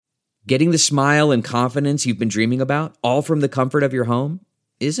Getting the smile and confidence you've been dreaming about, all from the comfort of your home,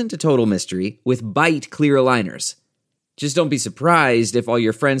 isn't a total mystery with Bite clear aligners. Just don't be surprised if all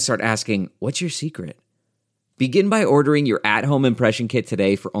your friends start asking, "What's your secret?" Begin by ordering your at-home impression kit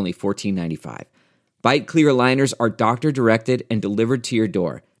today for only $14.95. Bite clear aligners are doctor-directed and delivered to your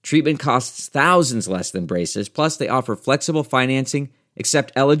door. Treatment costs thousands less than braces, plus they offer flexible financing,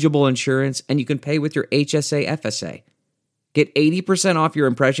 accept eligible insurance, and you can pay with your HSA FSA. Get 80% off your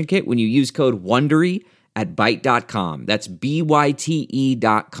impression kit when you use code WONDERY at Byte.com. That's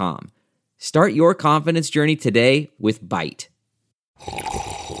BYTE.com. Start your confidence journey today with Byte.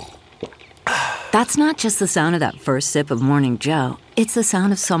 That's not just the sound of that first sip of Morning Joe. It's the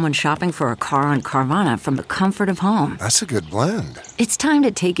sound of someone shopping for a car on Carvana from the comfort of home. That's a good blend. It's time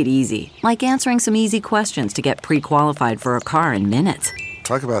to take it easy, like answering some easy questions to get pre-qualified for a car in minutes.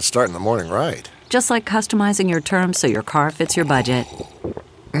 Talk about starting the morning right. Just like customizing your terms so your car fits your budget.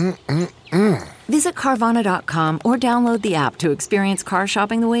 Visit Carvana.com or download the app to experience car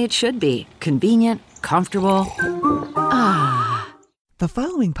shopping the way it should be. Convenient, comfortable. Ah. The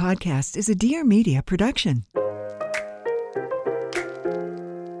following podcast is a Dear Media production.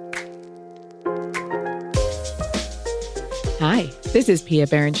 Hi, this is Pia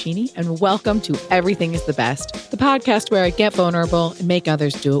Baroncini, and welcome to Everything is the Best, the podcast where I get vulnerable and make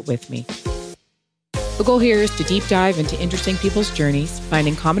others do it with me. The goal here is to deep dive into interesting people's journeys,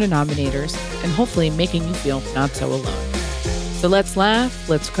 finding common denominators, and hopefully making you feel not so alone. So let's laugh,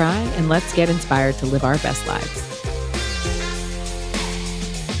 let's cry, and let's get inspired to live our best lives.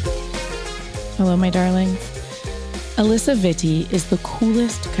 Hello, my darlings. Alisa Vitti is the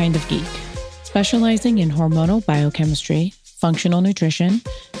coolest kind of geek, specializing in hormonal biochemistry, functional nutrition,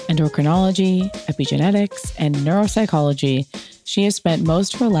 endocrinology, epigenetics, and neuropsychology. She has spent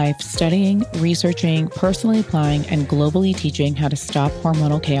most of her life studying, researching, personally applying, and globally teaching how to stop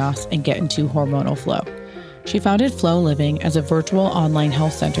hormonal chaos and get into hormonal flow. She founded Flow Living as a virtual online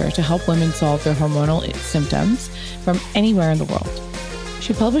health center to help women solve their hormonal symptoms from anywhere in the world.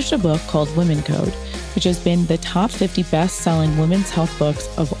 She published a book called Women Code, which has been the top 50 best-selling women's health books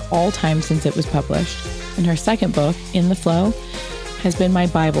of all time since it was published. And her second book, In the Flow, has been my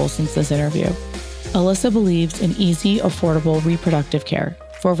Bible since this interview. Alisa believes in easy, affordable reproductive care.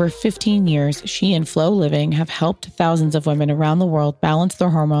 For over 15 years, she and Flow Living have helped thousands of women around the world balance their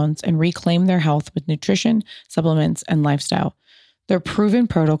hormones and reclaim their health with nutrition, supplements, and lifestyle. Their proven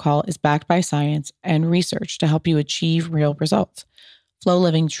protocol is backed by science and research to help you achieve real results. Flow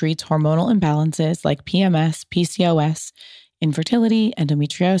Living treats hormonal imbalances like PMS, PCOS, infertility,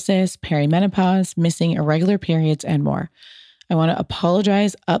 endometriosis, perimenopause, missing irregular periods, and more. I want to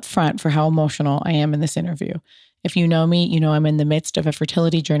apologize up front for how emotional I am in this interview. If you know me, you know I'm in the midst of a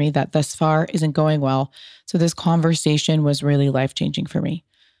fertility journey that thus far isn't going well, so this conversation was really life-changing for me.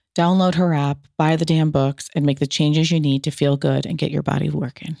 Download her app, buy the damn books, and make the changes you need to feel good and get your body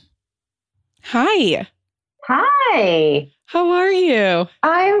working. Hi. Hi. How are you?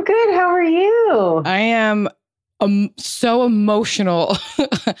 I'm good. How are you? I am so emotional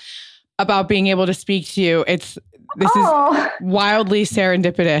about being able to speak to you. This is wildly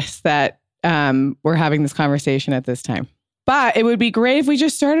serendipitous that we're having this conversation at this time. But it would be great if we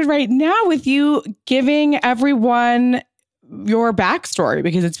just started right now with you giving everyone your backstory,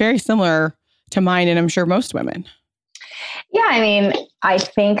 because it's very similar to mine and I'm sure most women. Yeah, I mean, I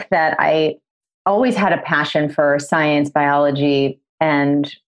think that I always had a passion for science, biology,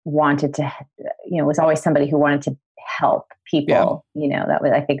 and wanted to, was always somebody who wanted to help people. Yeah.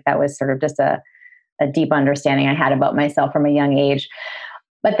 I think that was sort of just a deep understanding I had about myself from a young age.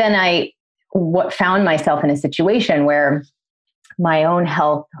 But then I found myself in a situation where my own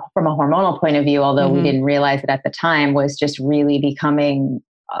health from a hormonal point of view, although we didn't realize it at the time, was just really becoming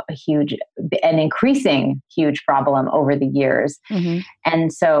an increasing huge problem over the years. Mm-hmm.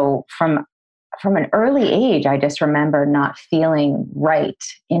 And so from an early age, I just remember not feeling right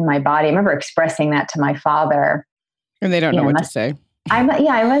in my body. I remember expressing that to my father. And they don't know what to say. I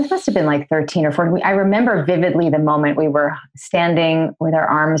must have been like 13 or 14. I remember vividly the moment we were standing with our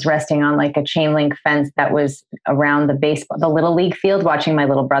arms resting on like a chain link fence that was around the little league field, watching my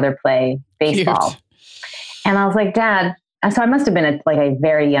little brother play baseball. Cute. And I was like, Dad, so I must have been a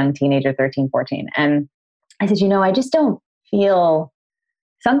very young teenager, 13, 14. And I said, I just don't feel,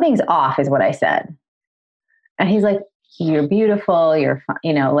 something's off is what I said. And he's like, you're beautiful, you're fun,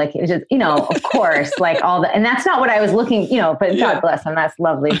 it was just, of course, like all and that's not what I was looking, but God bless him. That's a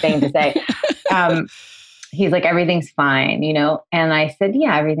lovely thing to say. He's like, everything's fine, and I said,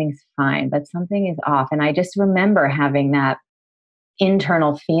 yeah, everything's fine, but something is off. And I just remember having that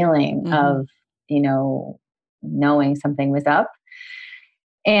internal feeling of, knowing something was up.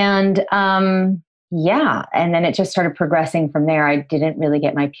 And yeah, and then it just started progressing from there. I didn't really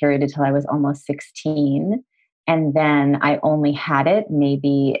get my period until I was almost 16. And then I only had it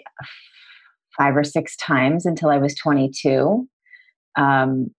maybe 5 or 6 times until I was 22,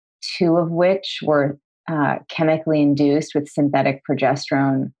 2 of which were chemically induced with synthetic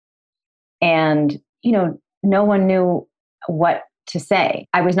progesterone. And, no one knew what to say.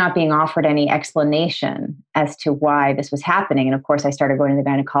 I was not being offered any explanation as to why this was happening. And of course, I started going to the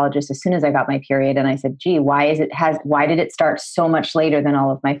gynecologist as soon as I got my period. And I said, gee, why did it start so much later than all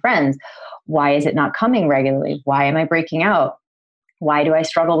of my friends? Why is it not coming regularly? Why am I breaking out? Why do I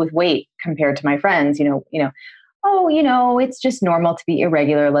struggle with weight compared to my friends? It's just normal to be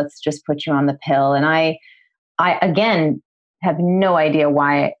irregular. Let's just put you on the pill. And I again have no idea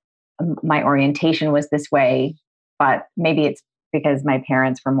why my orientation was this way, but maybe it's because my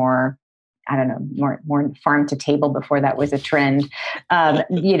parents were more farm to table before that was a trend,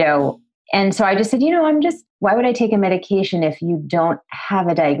 And so I just said, why would I take a medication if you don't have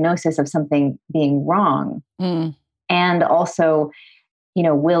a diagnosis of something being wrong? Mm. And also,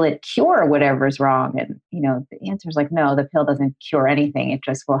 will it cure whatever's wrong? And, the answer is like, no, the pill doesn't cure anything. It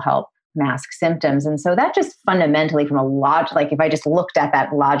just will help mask symptoms. And so that just fundamentally from if I just looked at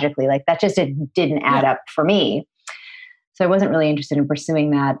that logically, like that just didn't add up for me. So I wasn't really interested in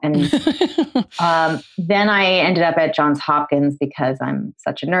pursuing that. And then I ended up at Johns Hopkins because I'm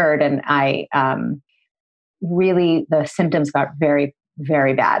such a nerd. And I really, the symptoms got very,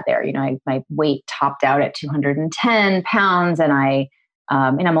 very bad there. My weight topped out at 210 pounds and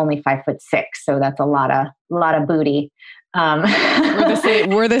I'm only 5'6". So that's a lot of booty.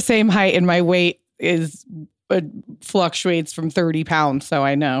 We're the same height and my weight fluctuates from 30 pounds. So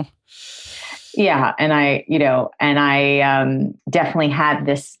I know. Yeah. And I definitely had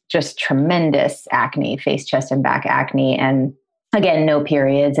this just tremendous acne, face, chest, and back acne. And again, no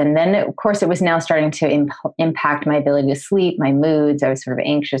periods. And then of course it was now starting to impact my ability to sleep, my moods. I was sort of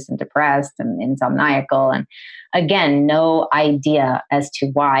anxious and depressed and insomniacal. And again, no idea as to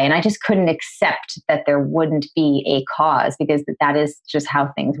why. And I just couldn't accept that there wouldn't be a cause because that is just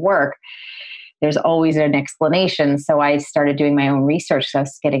how things work. There's always an explanation. So I started doing my own research. So I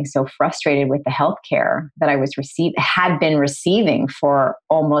was getting so frustrated with the healthcare that I had been receiving for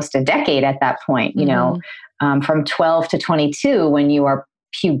almost a decade at that point, from 12 to 22, when you are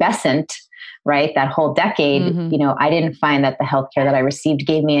pubescent, right? That whole decade, I didn't find that the healthcare that I received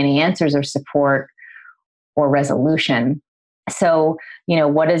gave me any answers or support or resolution. So,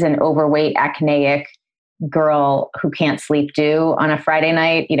 what does an overweight, acneic girl who can't sleep do on a Friday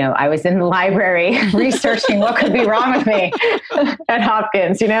night? I was in the library researching what could be wrong with me at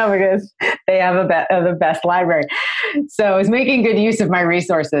Hopkins, because they have the best library. So I was making good use of my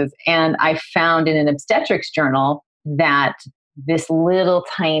resources. And I found in an obstetrics journal that this little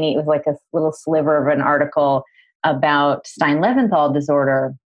tiny, it was like a little sliver of an article about Stein-Leventhal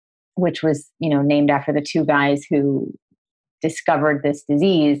disorder, which was, named after the 2 guys who discovered this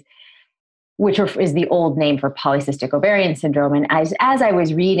disease, which is the old name for polycystic ovarian syndrome. And as I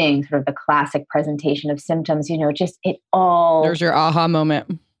was reading sort of the classic presentation of symptoms, just it all... There's your aha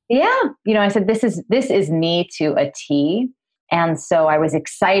moment. Yeah. I said, this is me to a T. And so I was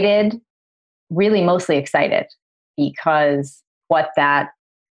excited, really mostly excited, because what that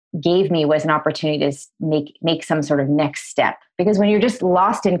gave me was an opportunity to make some sort of next step. Because when you're just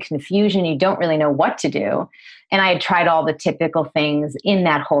lost in confusion, you don't really know what to do. And I had tried all the typical things in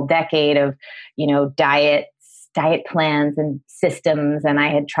that whole decade of, diet plans and systems. And I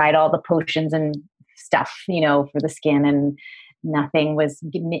had tried all the potions and stuff, for the skin, and nothing was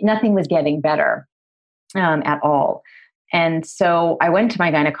getting better at all. And so I went to my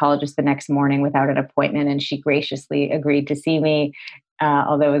gynecologist the next morning without an appointment, and she graciously agreed to see me,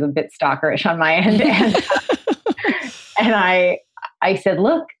 although it was a bit stalkerish on my end. And I said,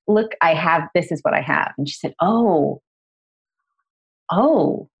 look, this is what I have. And she said, oh,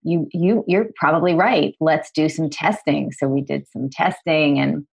 you're probably right. Let's do some testing. So we did some testing,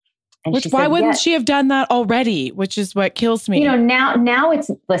 and why wouldn't she have done that already? Which is what kills me. Now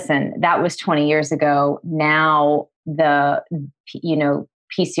listen, that was 20 years ago. Now the,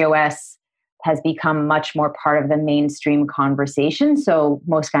 PCOS has become much more part of the mainstream conversation. So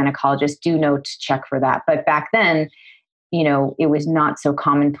most gynecologists do know to check for that. But back then, it was not so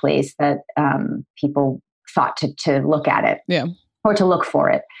commonplace that people thought to look at it, or to look for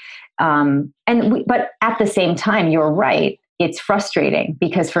it. But at the same time, you're right. It's frustrating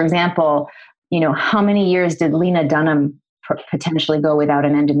because, for example, how many years did Lena Dunham potentially go without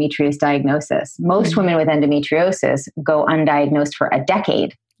an endometriosis diagnosis? Most women with endometriosis go undiagnosed for a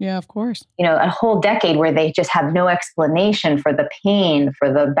decade. Yeah, of course. A whole decade where they just have no explanation for the pain,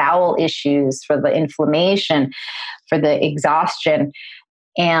 for the bowel issues, for the inflammation, for the exhaustion.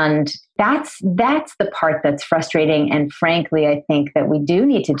 And that's the part that's frustrating. And frankly, I think that we do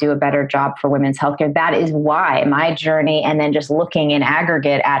need to do a better job for women's healthcare. That is why my journey, and then just looking in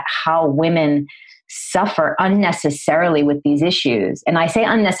aggregate at how women suffer unnecessarily with these issues. And I say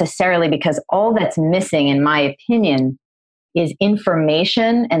unnecessarily because all that's missing, in my opinion, is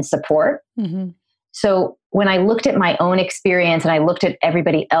information and support. Mm-hmm. So when I looked at my own experience and I looked at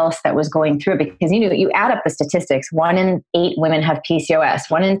everybody else that was going through it, because you add up the statistics, 1 in 8 women have PCOS,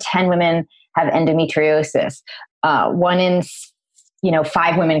 1 in 10 women have endometriosis, 1 in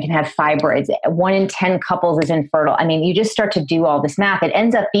 5 women can have fibroids, 1 in 10 couples is infertile. I mean, you just start to do all this math. It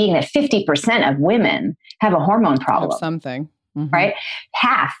ends up being that 50% of women have a hormone problem. Something. Mm-hmm. Right?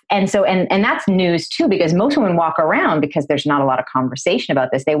 Half. And so, and that's news too, because most women walk around, because there's not a lot of conversation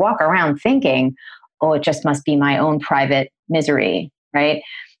about this. They walk around thinking, oh, it just must be my own private misery. Right.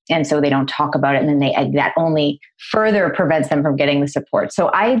 And so they don't talk about it. And then that only further prevents them from getting the support.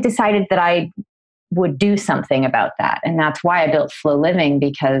 So I decided that I would do something about that. And that's why I built Flow Living,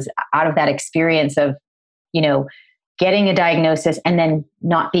 because out of that experience of, getting a diagnosis and then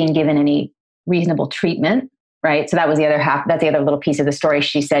not being given any reasonable treatment. Right. So that was the other half. That's the other little piece of the story.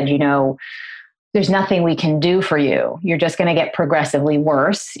 She said, there's nothing we can do for you. You're just going to get progressively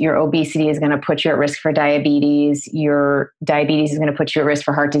worse. Your obesity is going to put you at risk for diabetes. Your diabetes is going to put you at risk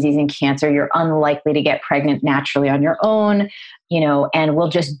for heart disease and cancer. You're unlikely to get pregnant naturally on your own, and we'll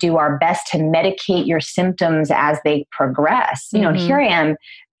just do our best to medicate your symptoms as they progress. And here I am,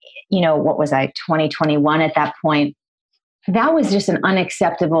 what was I, 2021 at that point? That was just an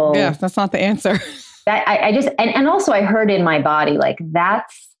unacceptable. Yeah, that's not the answer. That I just, and also I heard in my body, like,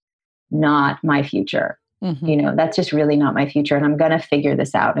 that's not my future. Mm-hmm. That's just really not my future. And I'm going to figure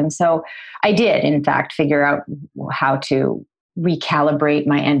this out. And so I did, in fact, figure out how to recalibrate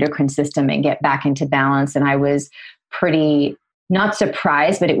my endocrine system and get back into balance. And I was pretty not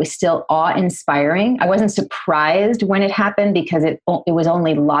surprised, but it was still awe-inspiring. I wasn't surprised when it happened, because it was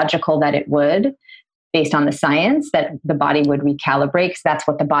only logical that it would, based on the science, that the body would recalibrate, because that's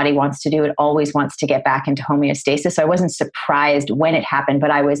what the body wants to do. It always wants to get back into homeostasis. So I wasn't surprised when it happened,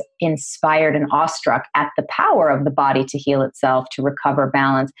 but I was inspired and awestruck at the power of the body to heal itself, to recover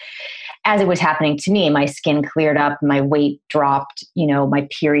balance. As it was happening to me, my skin cleared up, my weight dropped, my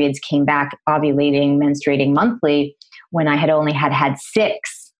periods came back, ovulating, menstruating monthly, when I had only had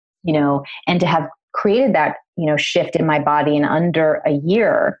 6, and to have created that, shift in my body in under a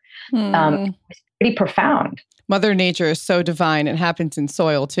year, was pretty profound. Mother Nature is so divine. It happens in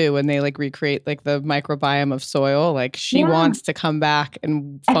soil too, when they recreate the microbiome of soil. She wants to come back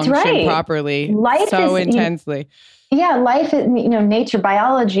and function properly. Life so is, intensely. Life is, nature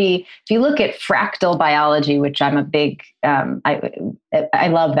biology. If you look at fractal biology, which I'm a big, I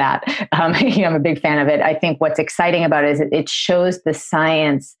love that. I'm a big fan of it. I think what's exciting about it is it shows the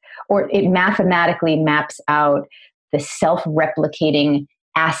science, or it mathematically maps out the self-replicating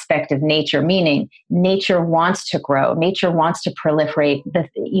aspect of nature, meaning nature wants to grow, nature wants to proliferate,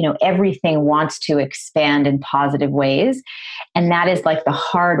 everything wants to expand in positive ways. And that is the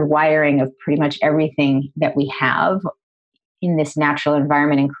hard wiring of pretty much everything that we have in this natural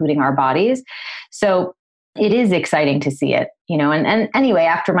environment, including our bodies. So it is exciting to see it, and anyway,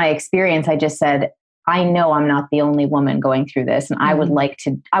 after my experience, I just said, I know I'm not the only woman going through this, and I would like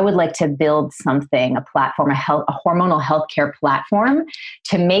to build something, a platform, a hormonal healthcare platform,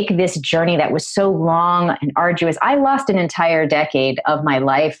 to make this journey that was so long and arduous. I lost an entire decade of my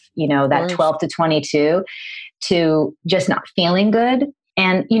life, that 12 to 22, to just not feeling good.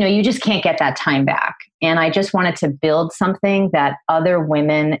 And, you just can't get that time back. And I just wanted to build something that other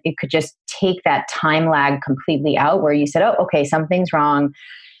women, it could just take that time lag completely out, where you said, oh, okay, something's wrong.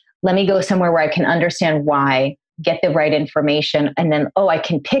 Let me go somewhere where I can understand why, get the right information, and then, I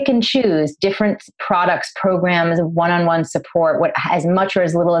can pick and choose different products, programs, one-on-one support, as much or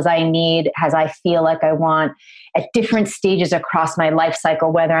as little as I need, as I feel like I want, at different stages across my life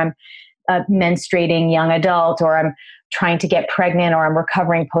cycle, whether I'm a menstruating young adult, or I'm trying to get pregnant, or I'm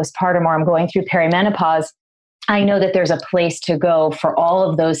recovering postpartum, or I'm going through perimenopause. I know that there's a place to go for all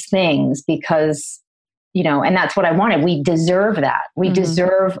of those things, because, and that's what I wanted. We deserve that. We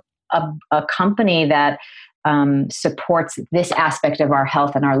deserve a company that supports this aspect of our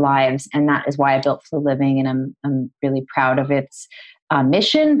health and our lives. And that is why I built Flow Living. And I'm really proud of its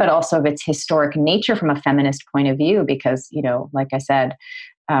mission, but also of its historic nature from a feminist point of view, because, like I said,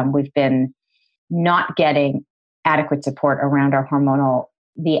 we've been not getting adequate support around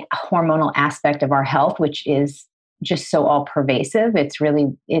the hormonal aspect of our health, which is just so all pervasive. It's really,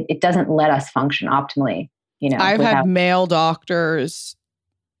 it doesn't let us function optimally, I've had male doctors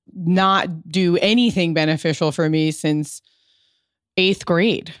not do anything beneficial for me since 8th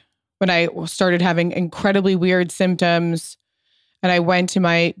grade, when I started having incredibly weird symptoms. And I went to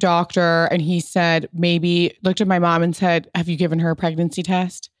my doctor and he said, looked at my mom and said, have you given her a pregnancy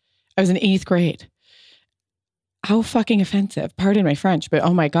test? I was in 8th grade. How fucking offensive. Pardon my French, but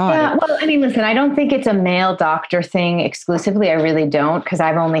oh my God. Yeah, well, I mean, listen, I don't think it's a male doctor thing exclusively. I really don't, because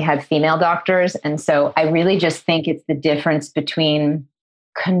I've only had female doctors. And so I really just think it's the difference between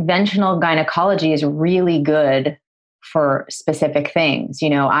conventional gynecology is really good for specific things.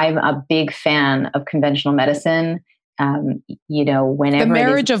 I'm a big fan of conventional medicine. Whenever the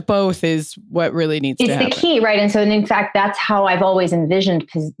marriage of both is what really needs to happen. It's the key, right? And so, in fact, that's how I've always envisioned,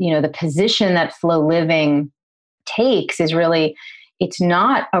 the position that flow living takes is really, it's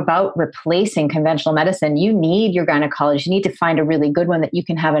not about replacing conventional medicine. You need your gynecologist. You need to find a really good one that you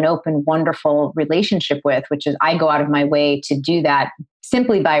can have an open, wonderful relationship with, which is, I go out of my way to do that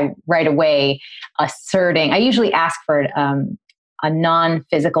simply by right away asserting. I usually ask for a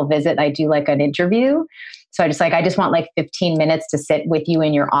non-physical visit. I do like an interview. So I just want like 15 minutes to sit with you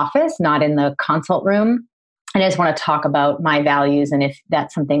in your office, not in the consult room. And I just want to talk about my values and if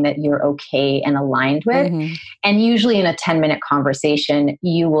that's something that you're okay and aligned with. Mm-hmm. And usually in a 10-minute conversation,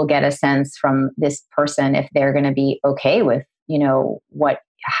 you will get a sense from this person if they're going to be okay with,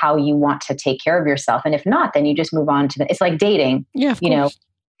 how you want to take care of yourself. And if not, then you just move on to it's like dating,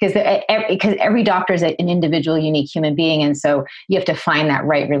 because every doctor is an individual, unique human being. And so you have to find that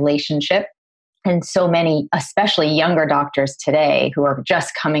right relationship. And so many, especially younger doctors today who are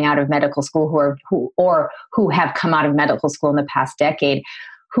just coming out of medical school, who have come out of medical school in the past decade,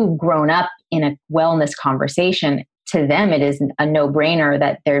 who've grown up in a wellness conversation, to them it is a no-brainer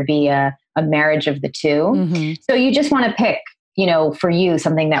that there be a marriage of the two. Mm-hmm. So you just want to pick, for you,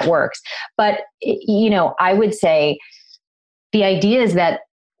 something that works. But, I would say the idea is that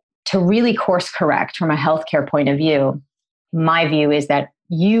to really course correct from a healthcare point of view, my view is that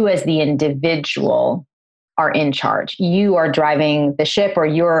you as the individual are in charge. You are driving the ship, or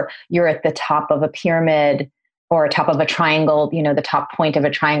you're at the top of a pyramid or top of a triangle, the top point of a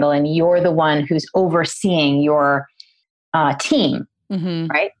triangle, and you're the one who's overseeing your team, mm-hmm.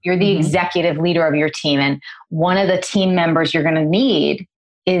 right? You're the mm-hmm. executive leader of your team. And one of the team members you're going to need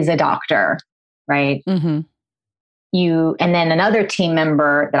is a doctor, right? Mm-hmm. And then another team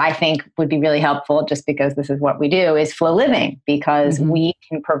member that I think would be really helpful, just because this is what we do, is flow living, because mm-hmm. we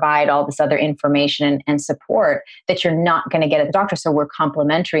can provide all this other information and support that you're not going to get at the doctor. So we're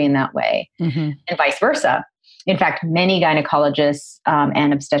complementary in that way, mm-hmm. and vice versa. In fact, many gynecologists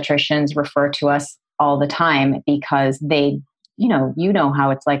and obstetricians refer to us all the time because they, how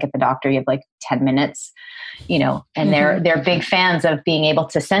it's like at the doctor. You have like 10 minutes, and mm-hmm. they're big fans of being able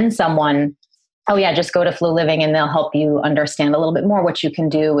to send someone, oh yeah, just go to Flow Living and they'll help you understand a little bit more what you can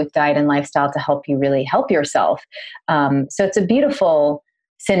do with diet and lifestyle to help you really help yourself. So it's a beautiful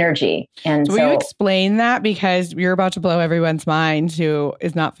synergy. And so will you explain that? Because you're about to blow everyone's mind who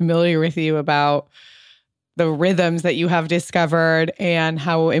is not familiar with you about the rhythms that you have discovered and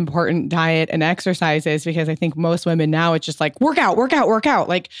how important diet and exercise is. Because I think most women now, it's just like work out,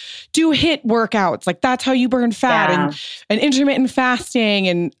 like do HIIT workouts. Like that's how you burn fat, and intermittent fasting.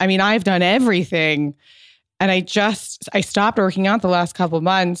 And I mean, I've done everything, and I stopped working out the last couple of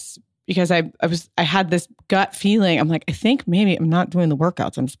months because I had this gut feeling. I'm like, I think maybe I'm not doing the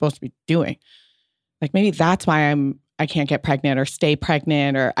workouts I'm supposed to be doing. Like maybe that's why I can't get pregnant or stay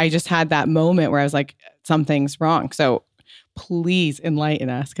pregnant, or I just had that moment where I was like, something's wrong. So please enlighten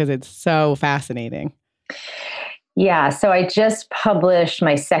us, because it's so fascinating. Yeah. So I just published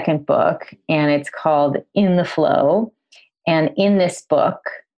my second book, and it's called In the Flow. And in this book,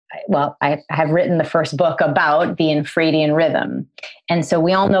 I have written the first book about the infradian rhythm. And so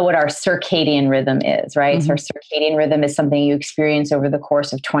we all know what our circadian rhythm is, right? Mm-hmm. So our circadian rhythm is something you experience over the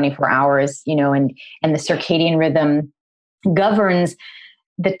course of 24 hours, and the circadian rhythm governs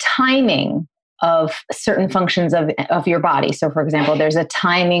the timing of certain functions of your body. So for example, there's a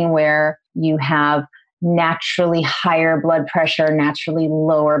timing where you have naturally higher blood pressure, naturally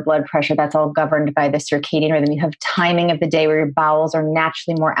lower blood pressure. That's all governed by the circadian rhythm. You have timing of the day where your bowels are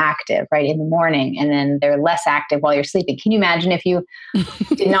naturally more active, right, in the morning, and then they're less active while you're sleeping. Can you imagine if you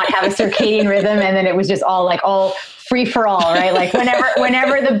did not have a circadian rhythm and then it was just all free for all, right? Like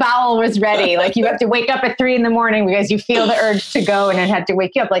whenever the bowel was ready, like you have to wake up at 3 a.m. because you feel the urge to go and it had to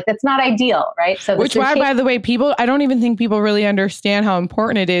wake you up. Like that's not ideal, right? So which why, by the way, I don't even think people really understand how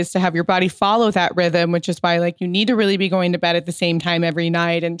important it is to have your body follow that rhythm, which is why like you need to really be going to bed at the same time every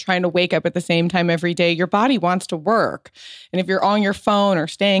night and trying to wake up at the same time every day. Your body wants to work. And if you're on your phone or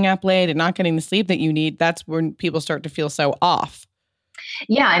staying up late and not getting the sleep that you need, that's when people start to feel so off.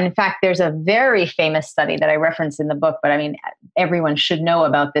 Yeah. And in fact, there's a very famous study that I reference in the book, but I mean, everyone should know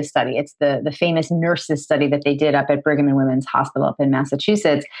about this study. It's the famous nurses study that they did up at Brigham and Women's Hospital up in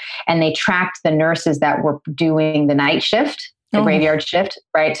Massachusetts. And they tracked the nurses that were doing the night shift, the graveyard shift,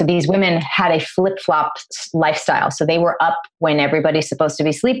 right? So these women had a flip-flop lifestyle. So they were up when everybody's supposed to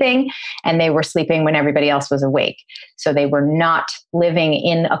be sleeping and they were sleeping when everybody else was awake. So they were not living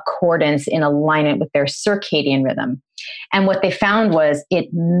in accordance, in alignment with their circadian rhythm. And what they found was it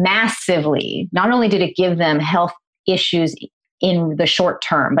massively, not only did it give them health issues in the short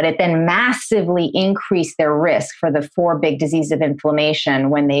term, but it then massively increased their risk for the 4 big diseases of inflammation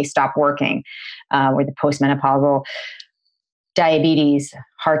when they stop working, with the postmenopausal diabetes,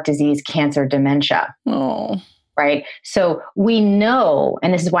 heart disease, cancer, dementia. Oh. Right. So we know,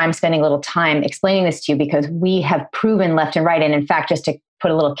 and this is why I'm spending a little time explaining this to you, because we have proven left and right. And in fact, just to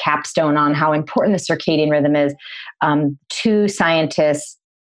put a little capstone on how important the circadian rhythm is, 2 scientists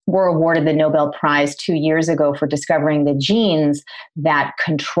were awarded the Nobel Prize 2 years ago for discovering the genes that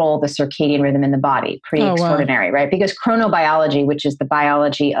control the circadian rhythm in the body. Pretty extraordinary, right? Because chronobiology, which is the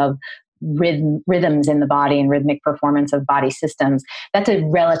biology of rhythms in the body and rhythmic performance of body systems, that's a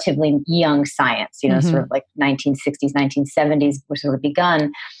relatively young science, sort of like 1960s, 1970s were sort of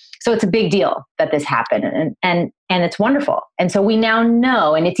begun. So it's a big deal that this happened, and it's wonderful. And so we now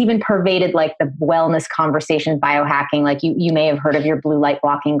know, and it's even pervaded like the wellness conversation, biohacking. Like you may have heard of your blue light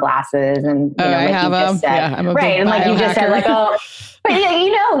blocking glasses, and I have them. Yeah, I'm a right, and like you just said, like but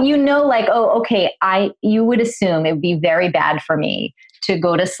like okay, you would assume it would be very bad for me to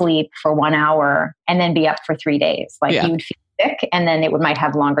go to sleep for 1 hour and then be up for 3 days. Like you would feel sick, and then it might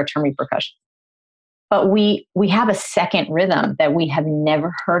have longer term repercussions. But we have a second rhythm that we have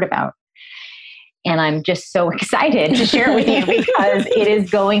never heard about. And I'm just so excited to share it with you because it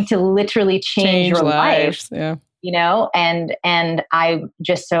is going to literally change your life. Yeah. And I'm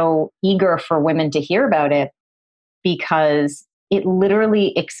just so eager for women to hear about it because it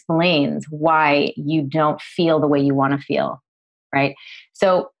literally explains why you don't feel the way you want to feel. Right.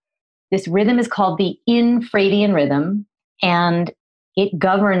 So this rhythm is called the infradian rhythm, and it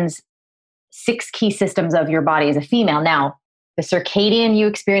governs 6 key systems of your body as a female. Now, the circadian you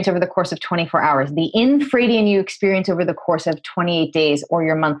experience over the course of 24 hours, the infradian you experience over the course of 28 days or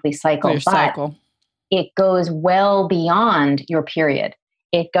your monthly cycle. But it goes well beyond your period.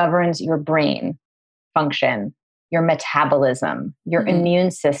 It governs your brain function, your metabolism, your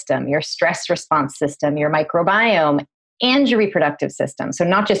immune system, your stress response system, your microbiome, and your reproductive system. So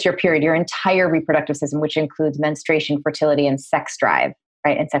not just your period, your entire reproductive system, which includes menstruation, fertility, and sex drive,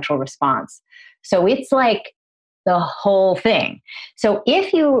 right? And sexual response. So it's like the whole thing. So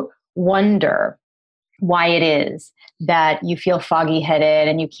if you wonder why it is that you feel foggy headed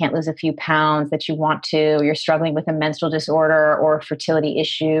and you can't lose a few pounds that you want to, you're struggling with a menstrual disorder or a fertility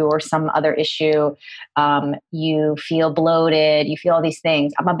issue or some other issue, you feel bloated, you feel all these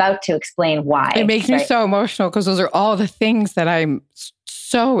things. I'm about to explain why. It makes me so emotional because those are all the things that I'm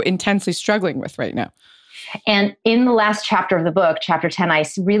so intensely struggling with right now. And in the last chapter of the book, chapter 10, I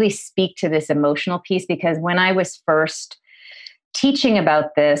really speak to this emotional piece because when I was first teaching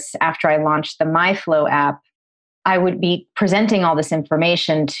about this, after I launched the MyFlow app, I would be presenting all this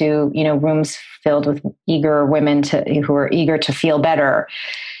information to, rooms filled with eager women who are eager to feel better.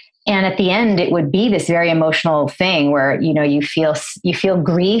 And at the end, it would be this very emotional thing where, you feel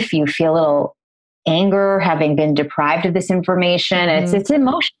grief, you feel a little anger, having been deprived of this information. And it's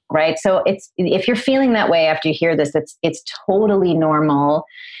emotional, right? So if you're feeling that way after you hear this, it's totally normal.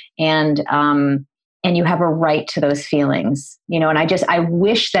 And you have a right to those feelings, and I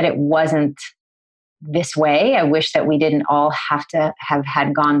wish that it wasn't this way. I wish that we didn't all have to have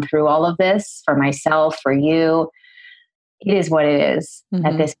had gone through all of this for myself, for you. It is what it is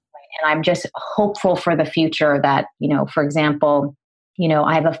at this point. And I'm just hopeful for the future that, for example,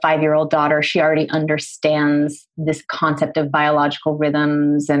 I have a 5-year-old daughter. She already understands this concept of biological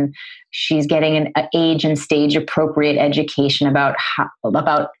rhythms, and she's getting an age and stage appropriate education about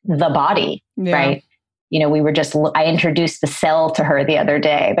the body, right? I introduced the cell to her the other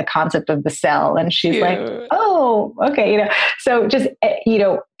day, the concept of the cell. And she's like, oh, okay. So just,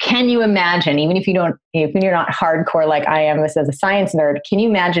 can you imagine, even if you're not hardcore like I am, this as a science nerd, can you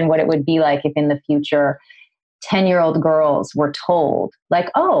imagine what it would be like if in the future 10-year-old girls were told, like,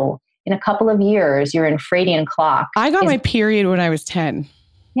 oh, in a couple of years, your infradian clock. I got my period when I was 10.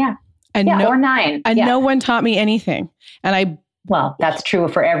 Yeah. And or 9. And no one taught me anything. And well, that's true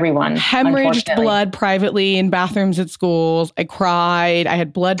for everyone. Hemorrhaged blood privately in bathrooms at schools. I cried. I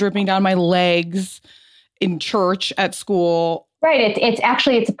had blood dripping down my legs in church at school. Right. It's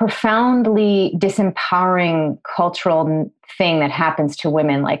a profoundly disempowering cultural thing that happens to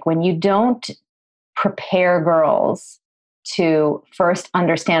women. Like when you don't prepare girls to first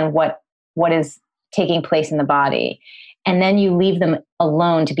understand what is taking place in the body, and then you leave them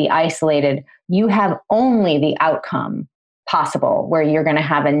alone to be isolated, you have only the outcome possible where you're going to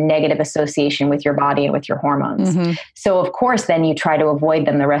have a negative association with your body and with your hormones. Mm-hmm. So of course, then you try to avoid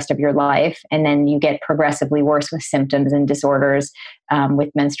them the rest of your life. And then you get progressively worse with symptoms and disorders with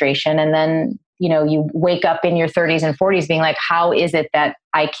menstruation. And then, you wake up in your 30s and 40s being like, how is it that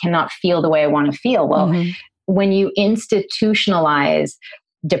I cannot feel the way I want to feel? Well, mm-hmm. when you institutionalize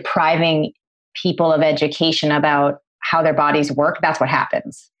depriving people of education about how their bodies work, that's what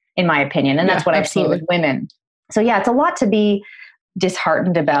happens, in my opinion. And that's what absolutely. I've seen with women. So yeah, it's a lot to be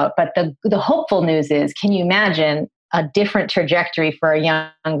disheartened about. But the hopeful news is, can you imagine a different trajectory for a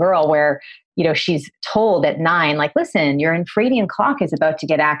young girl where, she's told at 9, like, listen, your infradian clock is about to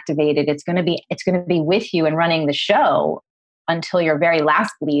get activated. It's going to be with you and running the show until your very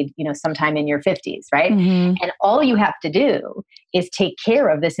last bleed, sometime in your 50s, right? Mm-hmm. And all you have to do is take care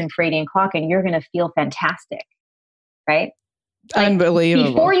of this infradian clock and you're going to feel fantastic, right? Like,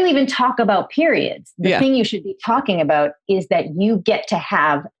 unbelievable. Before you even talk about periods, the thing you should be talking about is that you get to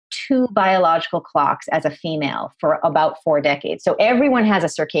have 2 biological clocks as a female for about 4 decades. So everyone has a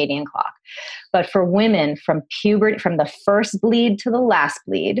circadian clock. But for women, from puberty, from the first bleed to the last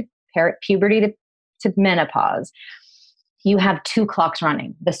bleed, puberty to menopause, you have 2 clocks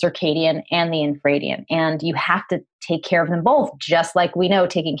running, the circadian and the infradian. And you have to take care of them both. Just like we know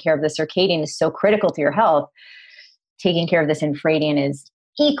taking care of the circadian is so critical to your health, taking care of this infradian is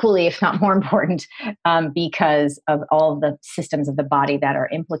equally, if not more important, because of all of the systems of the body that are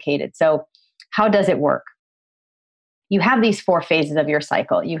implicated. So how does it work? You have these 4 phases of your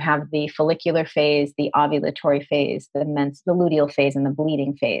cycle. You have the follicular phase, the ovulatory phase, the luteal phase, and the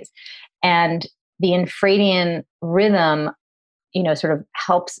bleeding phase. And the infradian rhythm, sort of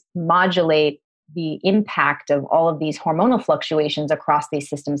helps modulate the impact of all of these hormonal fluctuations across these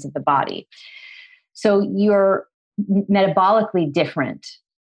systems of the body. So you're metabolically different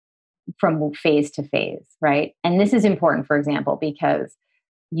from phase to phase, right? And this is important, for example, because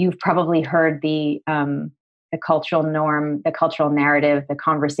you've probably heard the cultural norm, the cultural narrative, the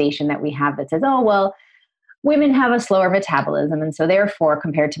conversation that we have that says, oh, well, women have a slower metabolism. And so therefore,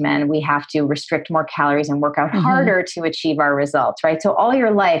 compared to men, we have to restrict more calories and work out harder to achieve our results, right? So all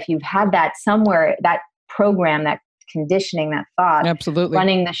your life, you've had that somewhere, that program, that conditioning, that thought, absolutely,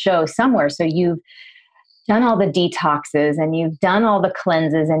 running the show somewhere. So you've done all the detoxes and you've done all the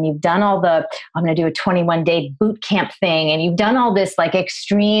cleanses and you've done all the, I'm going to do a 21-day boot camp thing. And you've done all this like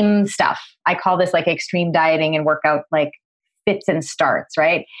extreme stuff. I call this like extreme dieting and workout, like fits and starts,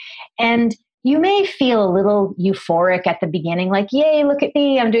 right? And you may feel a little euphoric at the beginning, like, yay, look at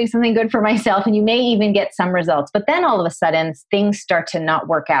me, I'm doing something good for myself. And you may even get some results. But then all of a sudden, things start to not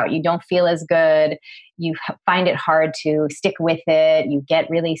work out. You don't feel as good. You find it hard to stick with it. You get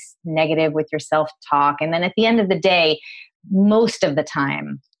really negative with your self-talk. And then at the end of the day, most of the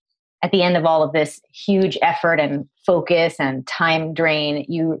time, at the end of all of this huge effort and focus and time drain,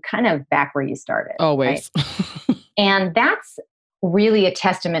 you kind of back where you started. Always. Right? And that's really a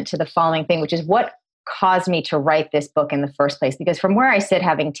testament to the following thing, which is what caused me to write this book in the first place. Because from where I sit,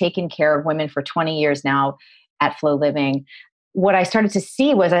 having taken care of women for 20 years now at Flow Living, what I started to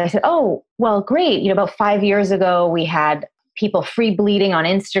see was, I said, oh, well, great. About 5 years ago, we had people free bleeding on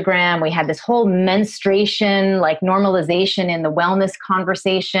Instagram. We had this whole menstruation, like normalization in the wellness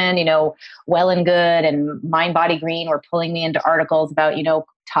conversation, Well and Good and Mind Body Green were pulling me into articles about,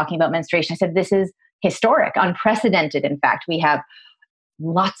 talking about menstruation. I said, this is historic, unprecedented. In fact, we have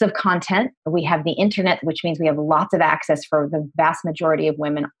lots of content. We have the internet, which means we have lots of access for the vast majority of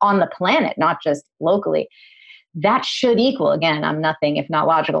women on the planet, not just locally. That should equal, again, I'm nothing if not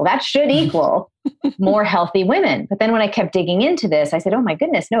logical, that should equal more healthy women. But then when I kept digging into this, I said, oh my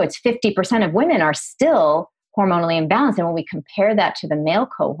goodness, no, it's 50% of women are still hormonally imbalanced. And when we compare that to the male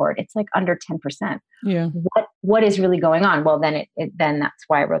cohort, it's like under 10%. Yeah. What is really going on? Well, then then that's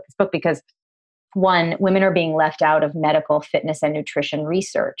why I wrote this book, because one, women are being left out of medical fitness and nutrition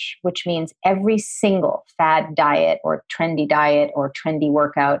research, which means every single fad diet or trendy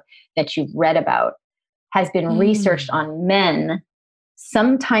workout that you've read about has been researched on men,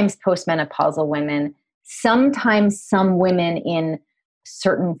 sometimes postmenopausal women, sometimes some women in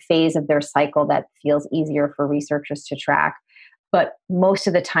certain phase of their cycle that feels easier for researchers to track. But most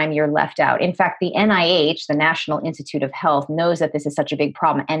of the time you're left out. In fact, the NIH, the National Institute of Health, knows that this is such a big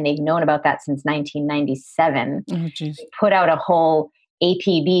problem. And they've known about that since 1997. Oh, geez. They put out a whole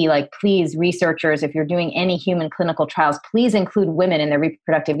APB, like, please, researchers, if you're doing any human clinical trials, please include women in their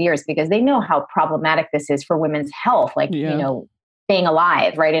reproductive years, because they know how problematic this is for women's health, like, staying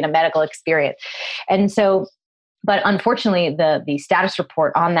alive, right, in a medical experience. And so, but unfortunately, the status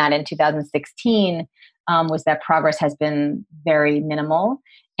report on that in 2016 was that progress has been very minimal.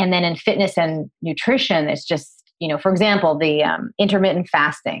 And then in fitness and nutrition, it's just, for example, the intermittent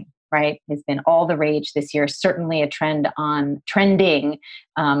fasting, right, has been all the rage this year, certainly a trending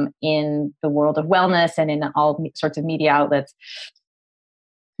in the world of wellness and in all sorts of media outlets.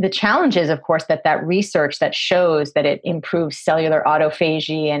 The challenge is, of course, that research that shows that it improves cellular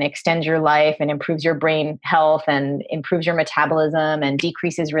autophagy and extends your life and improves your brain health and improves your metabolism and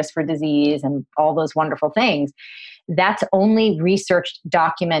decreases risk for disease and all those wonderful things, that's only researched,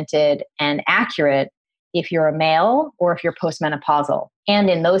 documented, and accurate if you're a male or if you're postmenopausal. And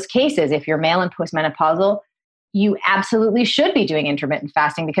in those cases, if you're male and postmenopausal, you absolutely should be doing intermittent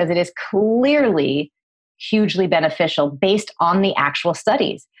fasting, because it is clearly hugely beneficial based on the actual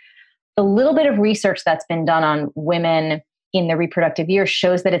studies. The little bit of research that's been done on women in the reproductive years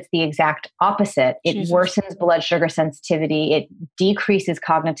shows that it's the exact opposite. It worsens blood sugar sensitivity. It decreases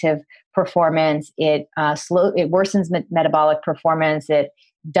cognitive performance. It worsens metabolic performance. It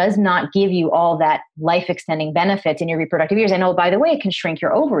does not give you all that life-extending benefits in your reproductive years. And oh, by the way, it can shrink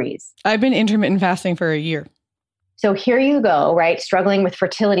your ovaries. I've been intermittent fasting for a year. So here you go, right? Struggling with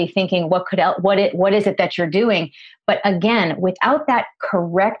fertility, thinking what is it that you're doing? But again, without that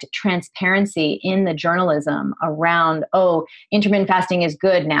correct transparency in the journalism around, oh, intermittent fasting is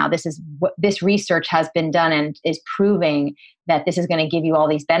good now. This is what this research has been done and is proving that this is going to give you all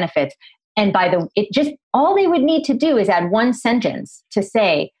these benefits. And all they would need to do is add one sentence to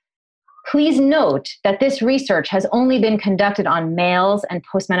say, please note that this research has only been conducted on males and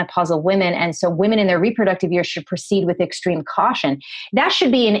postmenopausal women, and so women in their reproductive years should proceed with extreme caution. That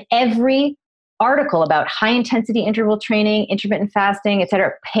should be in every article about high-intensity interval training, intermittent fasting, et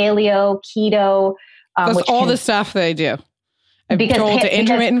cetera, paleo, keto. That's all the stuff that I do. I'm told to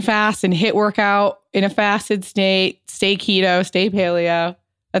intermittent fast and HIIT workout in a fasted state, stay keto, stay paleo.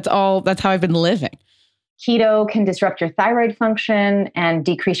 That's how I've been living. Keto can disrupt your thyroid function and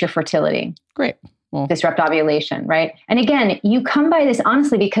decrease your fertility. Great. Well, disrupt ovulation, right? And again, you come by this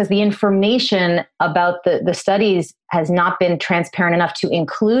honestly because the information about the studies has not been transparent enough to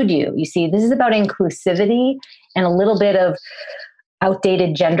include you. You see, this is about inclusivity and a little bit of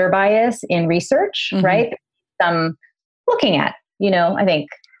outdated gender bias in research, right? Looking at, I think,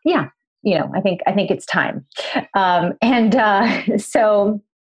 I think it's time.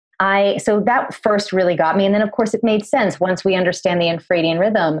 So that first really got me. And then of course it made sense once we understand the infradian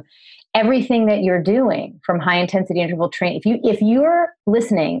rhythm, everything that you're doing from high intensity interval training, if you're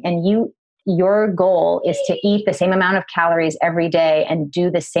listening and your goal is to eat the same amount of calories every day and do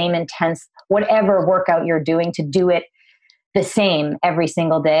the same intense, whatever workout you're doing, to do it the same every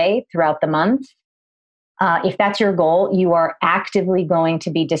single day throughout the month, if that's your goal, you are actively going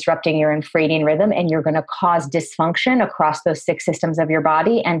to be disrupting your infradian rhythm, and you're going to cause dysfunction across those 6 systems of your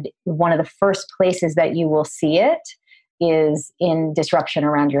body. And one of the first places that you will see it is in disruption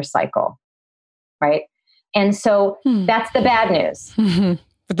around your cycle, right? And so that's the bad news.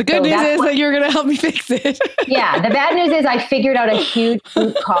 But the good news is that you're going to help me fix it. Yeah, the bad news is I figured out a huge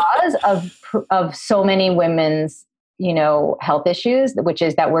root cause of so many women's health issues, which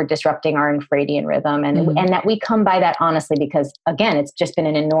is that we're disrupting our infradian rhythm, and that we come by that honestly because, again, it's just been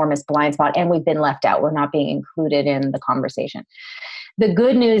an enormous blind spot and we've been left out. We're not being included in the conversation. The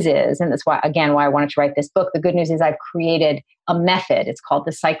good news is, and that's why I wanted to write this book, the good news is I've created a method. It's called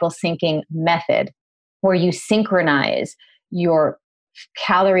the cycle syncing method, where you synchronize your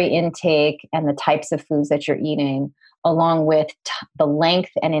calorie intake and the types of foods that you're eating, along with the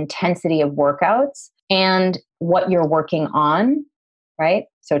length and intensity of workouts and what you're working on, right?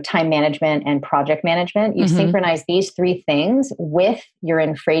 So time management and project management, you synchronize these 3 things with your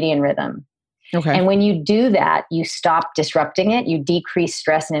infradian rhythm. Okay. And when you do that, you stop disrupting it, you decrease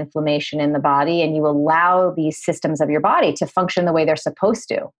stress and inflammation in the body, and you allow these systems of your body to function the way they're supposed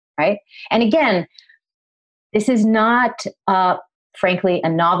to, right? And again, this is not, frankly, a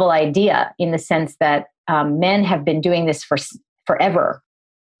novel idea in the sense that men have been doing this for forever,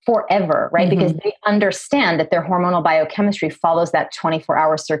 right? Because they understand that their hormonal biochemistry follows that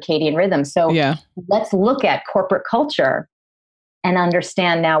 24-hour circadian rhythm. So let's look at corporate culture and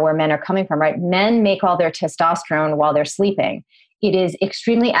understand now where men are coming from, right? Men make all their testosterone while they're sleeping. It is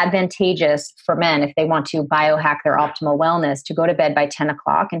extremely advantageous for men if they want to biohack their optimal wellness to go to bed by 10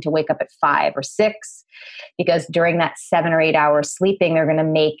 o'clock and to wake up at 5 or 6, because during that 7 or 8 hours sleeping, they're going to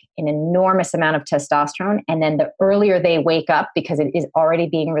make an enormous amount of testosterone. And then the earlier they wake up, because it is already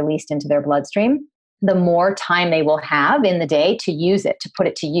being released into their bloodstream, the more time they will have in the day to use it, to put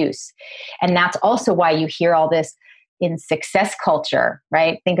it to use. And that's also why you hear all this in success culture,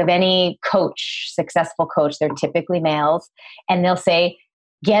 right? Think of any coach, successful coach, they're typically males, and they'll say,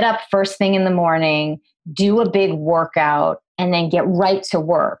 get up first thing in the morning, do a big workout, and then get right to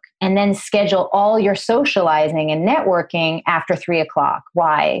work. And then schedule all your socializing and networking after 3 o'clock.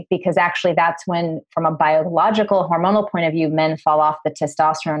 Why? Because actually that's when, from a biological, hormonal point of view, men fall off the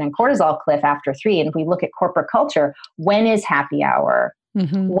testosterone and cortisol cliff after 3. And if we look at corporate culture, when is happy hour?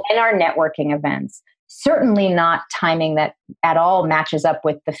 Mm-hmm. When are networking events? Certainly not timing that at all matches up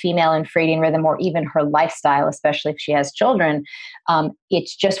with the female infradian rhythm or even her lifestyle, especially if she has children.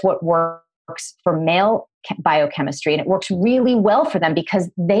 It's just what works for male biochemistry. And it works really well for them because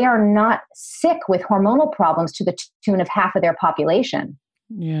they are not sick with hormonal problems to the tune of half of their population.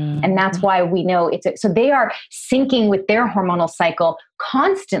 Yeah. And that's why we know so they are syncing with their hormonal cycle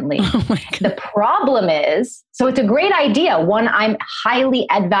constantly. Oh my God. The problem is, so it's a great idea. One, I'm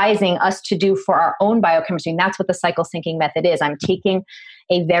highly advising us to do for our own biochemistry. And that's what the cycle syncing method is. I'm taking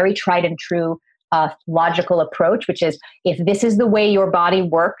a very tried and true logical approach, which is, if this is the way your body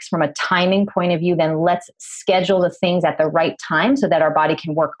works from a timing point of view, then let's schedule the things at the right time so that our body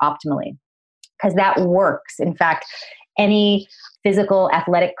can work optimally. Because that works. In fact, any physical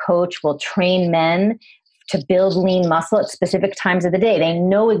athletic coach will train men to build lean muscle at specific times of the day. They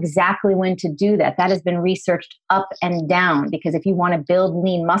know exactly when to do that. That has been researched up and down, because if you want to build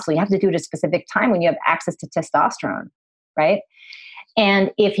lean muscle, you have to do it at a specific time when you have access to testosterone, right?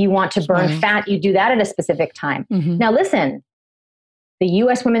 And if you want to burn fat, you do that at a specific time. Mm-hmm. Now listen, the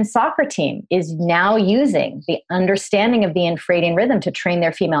U.S. women's soccer team is now using the understanding of the infradian rhythm to train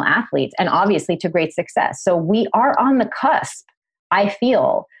their female athletes, and obviously to great success. So we are on the cusp, I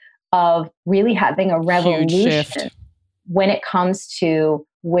feel, of really having a revolution when it comes to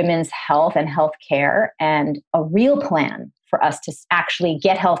women's health and healthcare, and a real plan for us to actually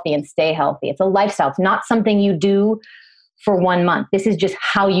get healthy and stay healthy. It's a lifestyle. It's not something you do for 1 month. This is just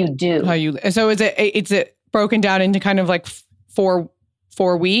how you do. So is it broken down into kind of like four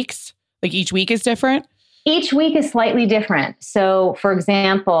weeks? Like each week is different? Each week is slightly different. So, for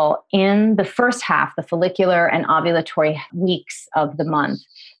example, in the first half, the follicular and ovulatory weeks of the month,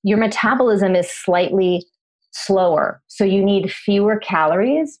 your metabolism is slightly slower. So you need fewer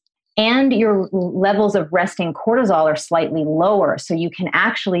calories, and your levels of resting cortisol are slightly lower. So you can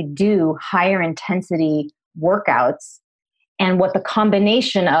actually do higher intensity workouts. And what the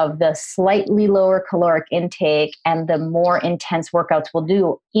combination of the slightly lower caloric intake and the more intense workouts will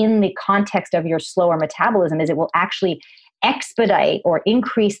do in the context of your slower metabolism is it will actually expedite or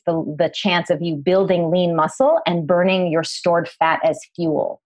increase the chance of you building lean muscle and burning your stored fat as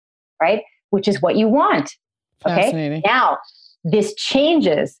fuel, right? Which is what you want. Okay. Now, this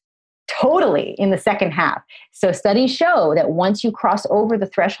changes totally in the second half. So studies show that once you cross over the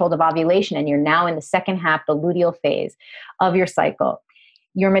threshold of ovulation and you're now in the second half, the luteal phase of your cycle,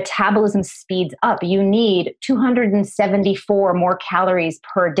 your metabolism speeds up. You need 274 more calories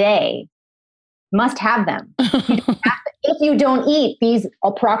per day. Must have them. If you don't eat these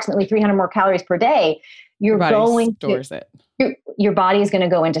approximately 300 more calories per day, your body is going to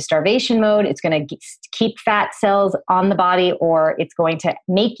go into starvation mode. It's going to keep fat cells on the body, or it's going to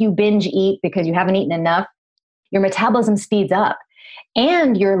make you binge eat because you haven't eaten enough. Your metabolism speeds up,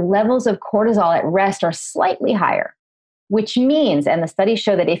 and your levels of cortisol at rest are slightly higher, which means, and the studies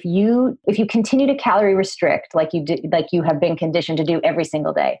show that if you continue to calorie restrict like you have been conditioned to do every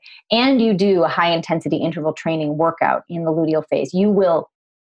single day, and you do a high intensity interval training workout in the luteal phase, you will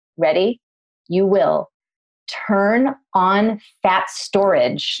turn on fat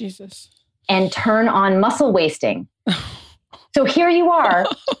storage and turn on muscle wasting. So here you are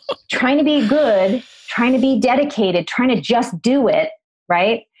trying to be good, trying to be dedicated, trying to just do it,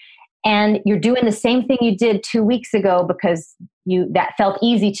 right? And you're doing the same thing you did 2 weeks ago because that felt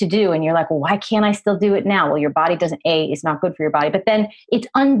easy to do. And you're like, well, why can't I still do it now? Well, your body it's not good for your body, but then it's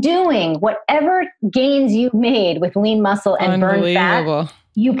undoing whatever gains you made with lean muscle and burn fat.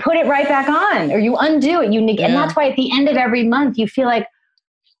 You put it right back on, or you undo it. And that's why at the end of every month, you feel like,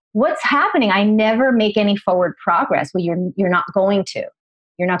 what's happening? I never make any forward progress. Well, you're not going to.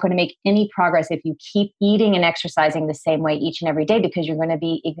 You're not going to make any progress if you keep eating and exercising the same way each and every day, because you're going to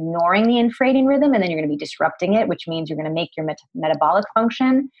be ignoring the infradian rhythm, and then you're going to be disrupting it, which means you're going to make your metabolic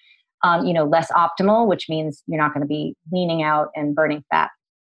function, less optimal, which means you're not going to be leaning out and burning fat.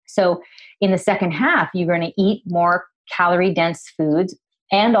 So in the second half, you're going to eat more calorie dense foods,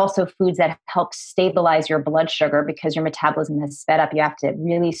 and also foods that help stabilize your blood sugar, because your metabolism has sped up. You have to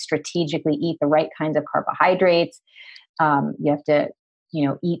really strategically eat the right kinds of carbohydrates. You have to,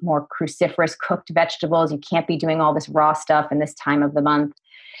 eat more cruciferous cooked vegetables. You can't be doing all this raw stuff in this time of the month.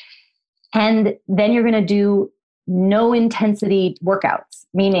 And then you're going to do no intensity workouts,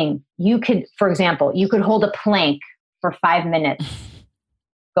 meaning you could, for example, you could hold a plank for 5 minutes.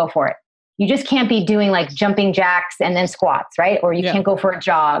 Go for it. You just can't be doing like jumping jacks and then squats, right? Or you can't go for a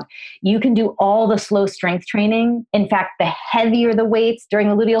jog. You can do all the slow strength training. In fact, the heavier the weights during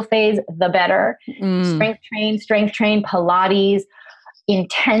the luteal phase, the better. Strength train, Pilates,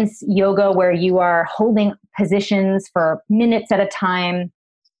 intense yoga where you are holding positions for minutes at a time.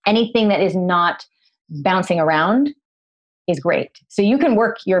 Anything that is not bouncing around is great. So you can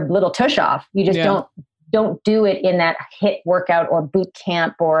work your little tush off. You just don't do it in that HIIT workout or boot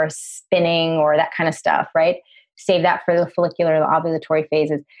camp or spinning or that kind of stuff, right? Save that for the follicular and ovulatory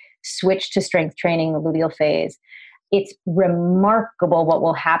phases. Switch to strength training, the luteal phase. It's remarkable what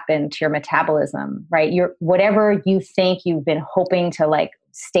will happen to your metabolism, right? Whatever you think you've been hoping to like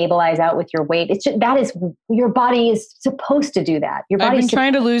stabilize out with your weight, it's just, that is, your body is supposed to do that. Your body's I've been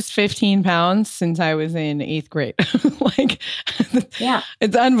trying to lose 15 pounds since I was in 8th grade.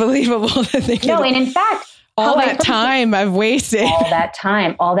 It's unbelievable to think. No, and in fact, all that time I've wasted. All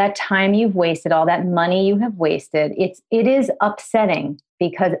that time you've wasted, all that money you have wasted. It is upsetting,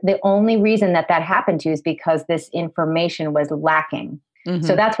 because the only reason that happened to you is because this information was lacking. Mm-hmm.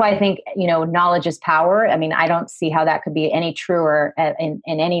 So that's why I think, knowledge is power. I mean, I don't see how that could be any truer in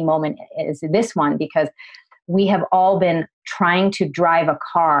any moment as this one, because we have all been trying to drive the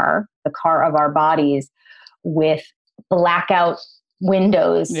car of our bodies, with blackout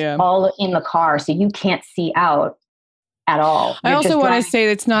windows all in the car. So you can't see out at all. I also want to say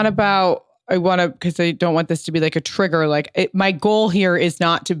it's not about, because I don't want this to be like a trigger. My goal here is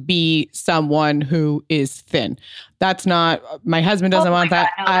not to be someone who is thin. That's not, my husband doesn't want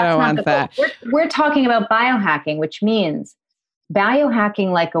that. No, I don't want that. We're talking about biohacking, which means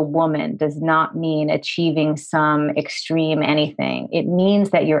biohacking like a woman does not mean achieving some extreme anything. It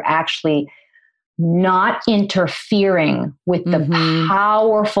means that you're actually not interfering with the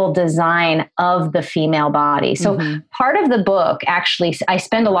powerful design of the female body. So part of the book, actually, I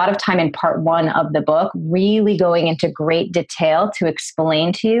spend a lot of time in part 1 of the book, really going into great detail to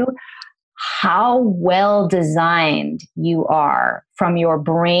explain to you how well designed you are from your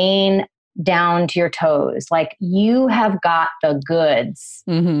brain down to your toes. Like, you have got the goods.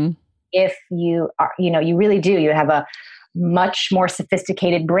 If you are, you really do. You have a much more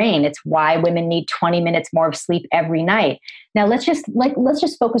sophisticated brain. It's why women need 20 minutes more of sleep every night. Now let's just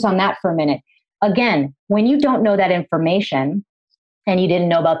focus on that for a minute. Again, when you don't know that information and you didn't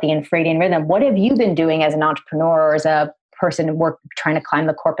know about the infradian rhythm, what have you been doing as an entrepreneur or as a person trying to climb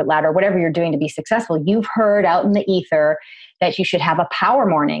the corporate ladder, whatever you're doing to be successful? You've heard out in the ether that you should have a power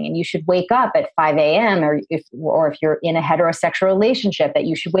morning and you should wake up at 5 a.m. or if you're in a heterosexual relationship, that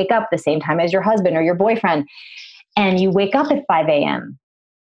you should wake up the same time as your husband or your boyfriend. And you wake up at 5 a.m.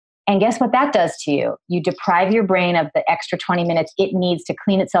 And guess what that does to you? You deprive your brain of the extra 20 minutes it needs to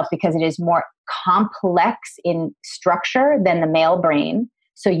clean itself, because it is more complex in structure than the male brain.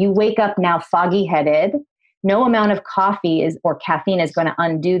 So you wake up now foggy headed. No amount of coffee or caffeine is going to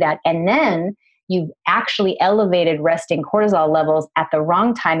undo that. And then you've actually elevated resting cortisol levels at the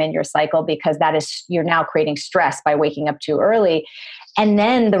wrong time in your cycle, because you're now creating stress by waking up too early. And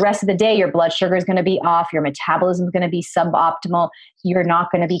then the rest of the day, your blood sugar is going to be off. Your metabolism is going to be suboptimal. You're not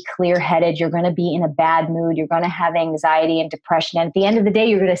going to be clear-headed. You're going to be in a bad mood. You're going to have anxiety and depression. And at the end of the day,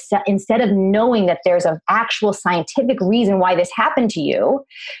 you're going to, instead of knowing that there's an actual scientific reason why this happened to you,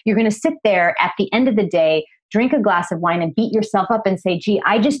 you're going to sit there at the end of the day, drink a glass of wine and beat yourself up and say, gee,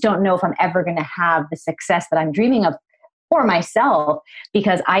 I just don't know if I'm ever going to have the success that I'm dreaming of for myself,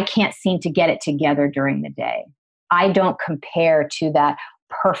 because I can't seem to get it together during the day. I don't compare to that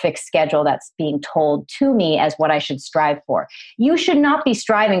perfect schedule that's being told to me as what I should strive for. You should not be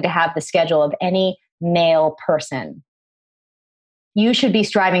striving to have the schedule of any male person. You should be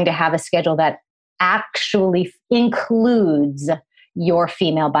striving to have a schedule that actually includes your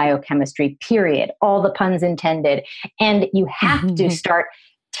female biochemistry, period. All the puns intended. And you have to start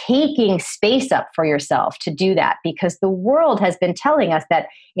taking space up for yourself to do that, because the world has been telling us that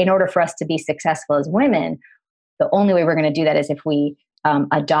in order for us to be successful as women, the only way we're going to do that is if we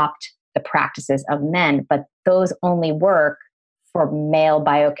adopt the practices of men, but those only work for male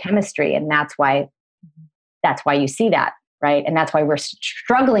biochemistry. And that's why you see that, right? And that's why we're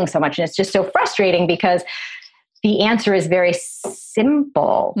struggling so much. And it's just so frustrating because the answer is very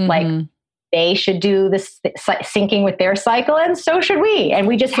simple. Like they should do this syncing with their cycle, and so should we. And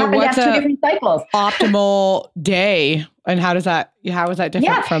we just happen to have two different cycles. Optimal day, and how is that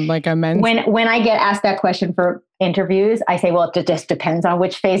different from like a men's? When I get asked that question for interviews, I say, well, it just depends on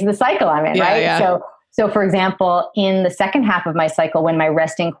which phase of the cycle I'm in, right? Yeah. So for example, in the second half of my cycle, when my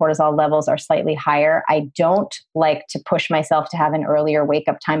resting cortisol levels are slightly higher, I don't like to push myself to have an earlier wake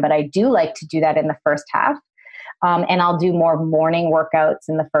up time, but I do like to do that in the first half. And I'll do more morning workouts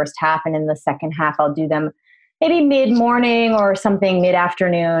in the first half. And in the second half, I'll do them maybe mid-morning or something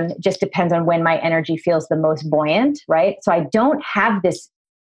mid-afternoon. Just depends on when my energy feels the most buoyant, right? So I don't have this,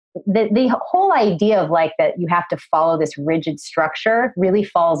 the whole idea of like that you have to follow this rigid structure really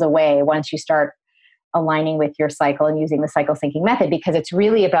falls away once you start aligning with your cycle and using the cycle syncing method, because it's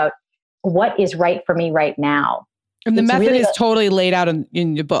really about what is right for me right now. And the method is totally laid out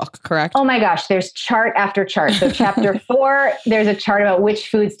in the book, correct? Oh my gosh, there's chart after chart. So chapter 4, there's a chart about which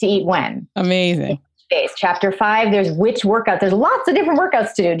foods to eat when. Amazing. Chapter 5, there's which workouts. There's lots of different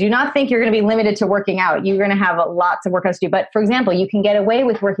workouts to do. Do not think you're going to be limited to working out. You're going to have lots of workouts to do. But for example, you can get away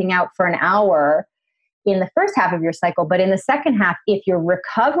with working out for an hour in the first half of your cycle. But in the second half, if you're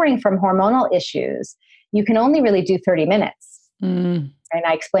recovering from hormonal issues, you can only really do 30 minutes. And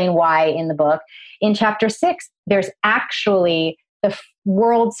I explain why in the book. In chapter 6, there's actually the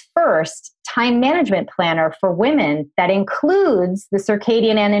world's first time management planner for women that includes the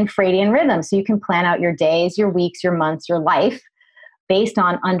circadian and infradian rhythm. So you can plan out your days, your weeks, your months, your life based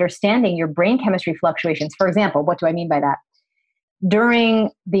on understanding your brain chemistry fluctuations. For example, what do I mean by that? During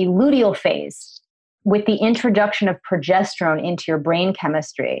the luteal phase, with the introduction of progesterone into your brain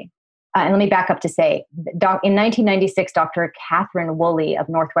chemistry, and let me back up to say, in 1996, Dr. Catherine Woolley of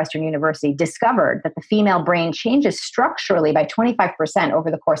Northwestern University discovered that the female brain changes structurally by 25%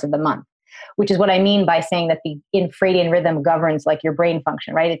 over the course of the month, which is what I mean by saying that the infradian rhythm governs like your brain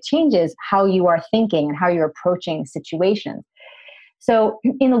function, right? It changes how you are thinking and how you're approaching situations. So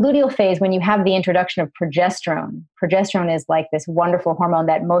in the luteal phase, when you have the introduction of progesterone is like this wonderful hormone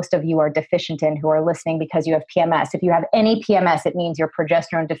that most of you are deficient in who are listening because you have PMS. If you have any PMS, it means you're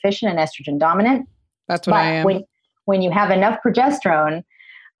progesterone deficient and estrogen dominant. That's what I am. When you have enough progesterone,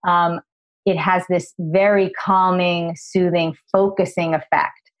 it has this very calming, soothing, focusing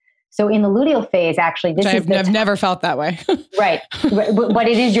effect. So in the luteal phase, actually, I've never felt that way. Right. But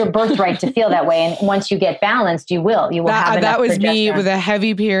it is your birthright to feel that way. And once you get balanced, you will have enough That was progesterone. me with a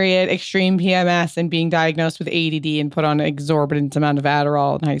heavy period, extreme PMS, and being diagnosed with ADD and put on an exorbitant amount of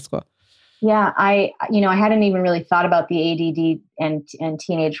Adderall in high school. Yeah, I hadn't even really thought about the ADD and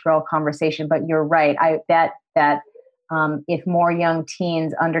teenage girl conversation, but you're right. If more young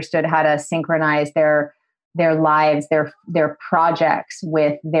teens understood how to synchronize their lives, their projects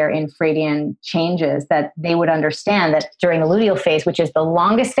with their infradian changes, that they would understand that during the luteal phase, which is the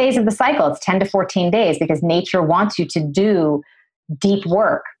longest phase of the cycle, it's 10 to 14 days because nature wants you to do deep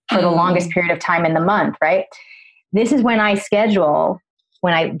work for the longest period of time in the month, right? This is when I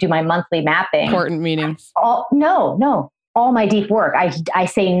do my monthly mapping. Important meetings. All my deep work. I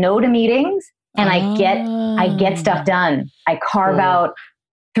say no to meetings and I get stuff done. I carve out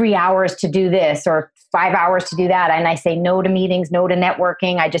 3 hours to do this or 5 hours to do that. And I say no to meetings, no to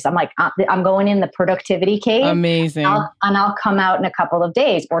networking. I'm like, I'm going in the productivity cave. Amazing. I'll come out in a couple of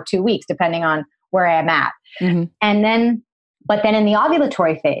days or 2 weeks, depending on where I'm at. Mm-hmm. But then in the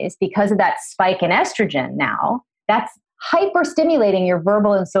ovulatory phase, because of that spike in estrogen now, that's hyper stimulating your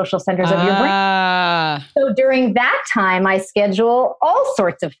verbal and social centers of your brain. So during that time, I schedule all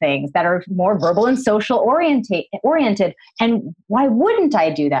sorts of things that are more verbal and social oriented. And why wouldn't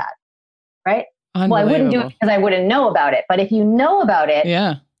I do that? Right? Well, I wouldn't do it because I wouldn't know about it. But if you know about it,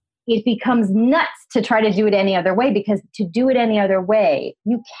 it becomes nuts to try to do it any other way, because to do it any other way,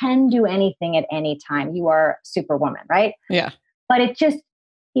 you can do anything at any time. You are Superwoman, right? Yeah. But it just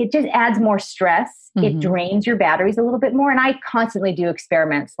adds more stress. Mm-hmm. It drains your batteries a little bit more. And I constantly do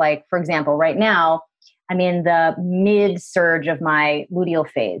experiments. Like, for example, right now, I'm in the mid surge of my luteal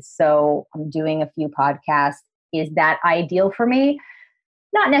phase. So I'm doing a few podcasts. Is that ideal for me?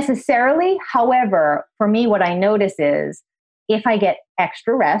 Not necessarily. However, for me, what I notice is if I get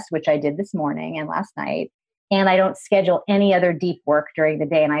extra rest, which I did this morning and last night, and I don't schedule any other deep work during the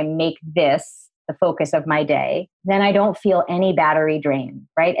day, and I make this the focus of my day, then I don't feel any battery drain,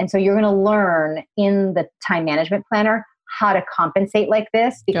 right? And so you're going to learn in the time management planner how to compensate like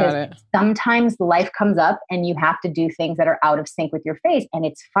this, because sometimes life comes up and you have to do things that are out of sync with your phase, and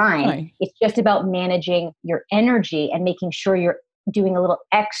it's fine. It's just about managing your energy and making sure you're doing a little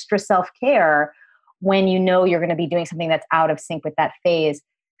extra self-care when you know you're going to be doing something that's out of sync with that phase,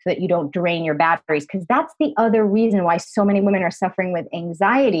 so that you don't drain your batteries. Because that's the other reason why so many women are suffering with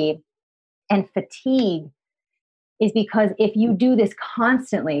anxiety and fatigue, is because if you do this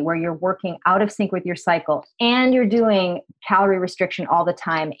constantly, where you're working out of sync with your cycle and you're doing calorie restriction all the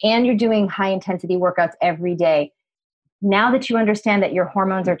time and you're doing high intensity workouts every day, now that you understand that your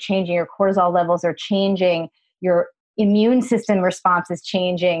hormones are changing, your cortisol levels are changing, your immune system response is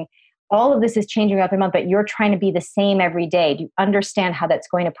changing, all of this is changing throughout the month, but you're trying to be the same every day. Do you understand how that's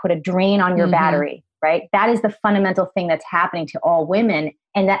going to put a drain on your battery, right? That is the fundamental thing that's happening to all women.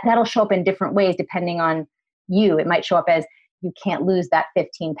 And that'll show up in different ways depending on you. It might show up as you can't lose that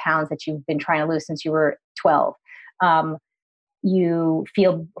 15 pounds that you've been trying to lose since you were 12. You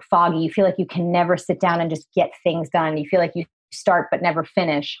feel foggy. You feel like you can never sit down and just get things done. You feel like you start but never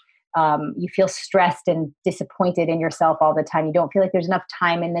finish. You feel stressed and disappointed in yourself all the time. You don't feel like there's enough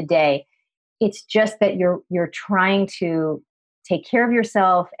time in the day. It's just that you're trying to take care of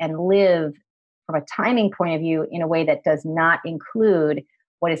yourself and live from a timing point of view in a way that does not include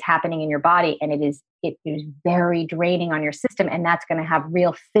what is happening in your body. And it is very draining on your system. And that's going to have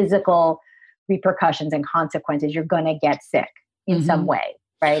real physical repercussions and consequences. You're going to get sick in some way,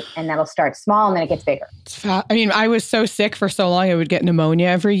 right? And that'll start small and then it gets bigger. I mean, I was so sick for so long, I would get pneumonia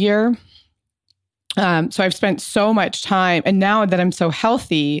every year. So I've spent so much time, and now that I'm so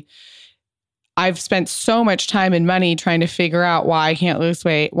healthy, I've spent so much time and money trying to figure out why I can't lose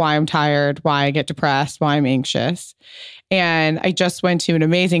weight, why I'm tired, why I get depressed, why I'm anxious. And I just went to an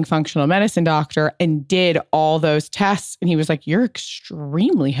amazing functional medicine doctor and did all those tests. And he was like, you're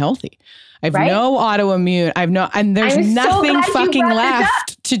extremely healthy. I have no autoimmune. And there's nothing fucking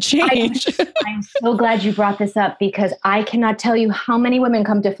left to change. I'm so glad you brought this up, because I cannot tell you how many women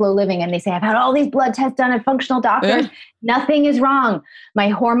come to Flow Living and they say, I've had all these blood tests done at functional doctors. Nothing is wrong. My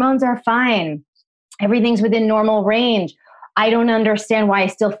hormones are fine. Everything's within normal range. I don't understand why I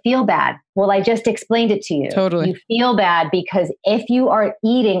still feel bad. Well, I just explained it to you. Totally. You feel bad because if you are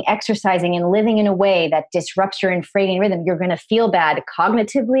eating, exercising, and living in a way that disrupts your infradian rhythm, you're going to feel bad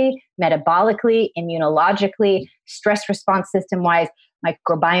cognitively, metabolically, immunologically, stress response system-wise,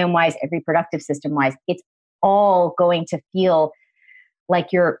 microbiome-wise, and reproductive system-wise. It's all going to feel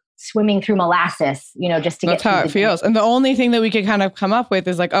like you're swimming through molasses, just to get through. That's how it feels. And the only thing that we could kind of come up with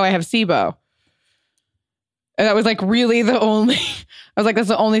is like, oh, I have SIBO. And that was like really the only, I was like, that's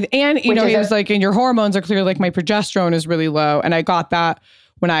the only, and he was like, and your hormones are clear, like my progesterone is really low. And I got that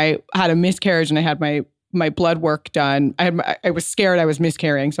when I had a miscarriage and I had my blood work done. I was scared I was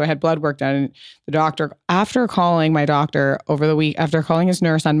miscarrying. So I had blood work done. And the doctor, after calling my doctor after calling his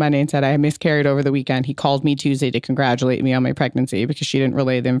nurse on Monday and said I miscarried over the weekend, he called me Tuesday to congratulate me on my pregnancy because she didn't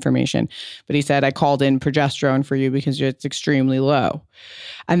relay the information. But he said, I called in progesterone for you because it's extremely low.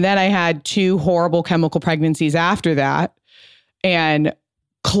 And then I had 2 horrible chemical pregnancies after that. And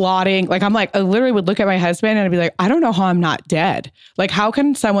clotting, like I'm like, I literally would look at my husband and I'd be like, I don't know how I'm not dead. Like, how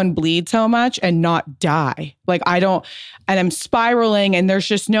can someone bleed so much and not die? Like, and I'm spiraling and there's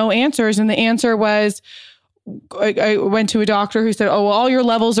just no answers. And the answer was, I went to a doctor who said, oh, well, all your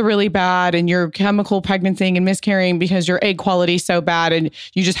levels are really bad and you're chemical pregnancy and miscarrying because your egg quality is so bad and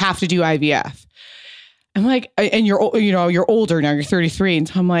you just have to do IVF. I'm like, and you're older now, you're 33. And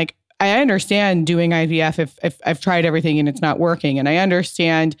so I'm like, I understand doing IVF if I've tried everything and it's not working. And I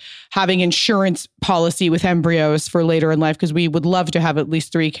understand having insurance policy with embryos for later in life because we would love to have at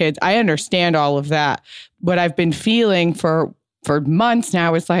least 3 kids. I understand all of that. What I've been feeling for months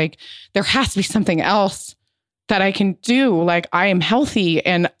now is like, there has to be something else that I can do. Like, I am healthy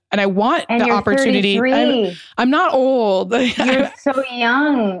and I want the opportunity. I'm not old. You're so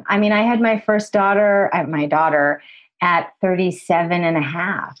young. I mean, I had my first daughter, at 37 and a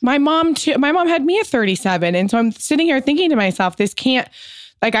half. My mom too. My mom had me at 37. And so I'm sitting here thinking to myself, this can't,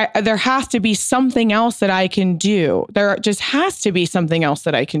 there has to be something else that I can do. There just has to be something else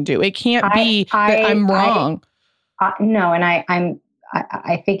that I can do. It can't be that I'm wrong. No. And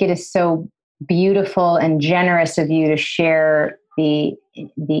I think it is so beautiful and generous of you to share the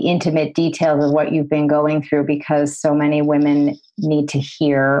intimate details of what you've been going through, because so many women need to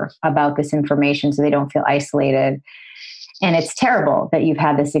hear about this information so they don't feel isolated. And it's terrible that you've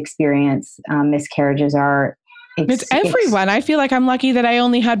had this experience. Miscarriages are... It's everyone. I feel like I'm lucky that I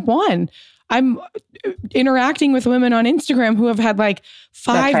only had one. I'm interacting with women on Instagram who have had like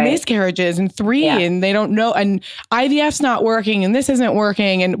 5 miscarriages and 3 and they don't know. And IVF's not working and this isn't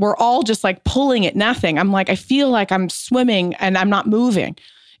working. And we're all just like pulling at nothing. I'm like, I feel like I'm swimming and I'm not moving.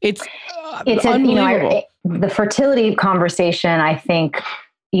 It's unbelievable. The fertility conversation, I think,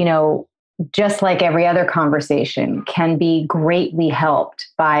 just like every other conversation, can be greatly helped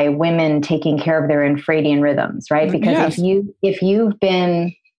by women taking care of their infradian rhythms, right? Because if you've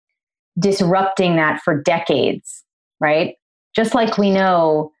been disrupting that for decades, right? Just like we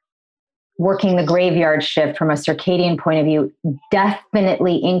know, working the graveyard shift from a circadian point of view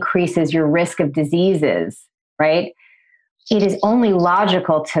definitely increases your risk of diseases, right? It is only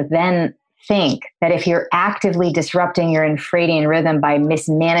logical to then think that if you're actively disrupting your infradian rhythm by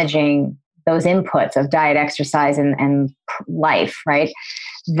mismanaging those inputs of diet, exercise, and life, right?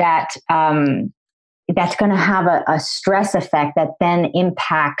 That's going to have a stress effect that then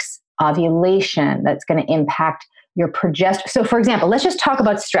impacts ovulation. That's going to impact your progesterone. So for example, let's just talk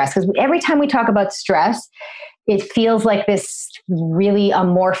about stress, because every time we talk about stress, it feels like this really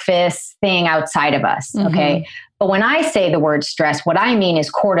amorphous thing outside of us. Mm-hmm. Okay. But when I say the word stress, what I mean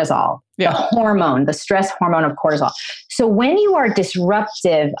is cortisol, the hormone, the stress hormone of cortisol. So when you are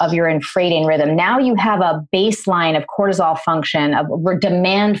disruptive of your infradian rhythm, now you have a baseline of cortisol function, of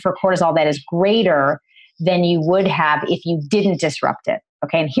demand for cortisol that is greater than you would have if you didn't disrupt it.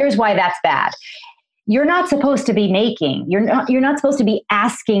 Okay. And here's why that's bad. You're not supposed to be you're not supposed to be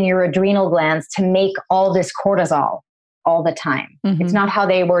asking your adrenal glands to make all this cortisol all the time. Mm-hmm. It's not how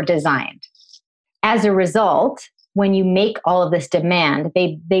they were designed. As a result, when you make all of this demand,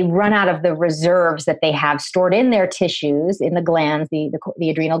 they run out of the reserves that they have stored in their tissues, in the glands, the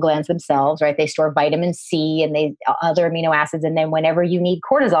adrenal glands themselves, right? They store vitamin C and other amino acids. And then whenever you need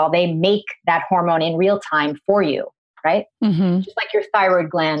cortisol, they make that hormone in real time for you, right? Mm-hmm. Just like your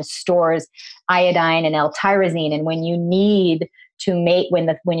thyroid gland stores iodine and L-tyrosine. And when you need to make,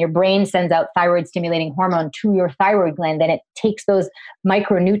 when your brain sends out thyroid stimulating hormone to your thyroid gland, then it takes those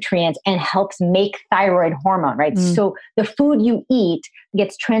micronutrients and helps make thyroid hormone, right? Mm. So the food you eat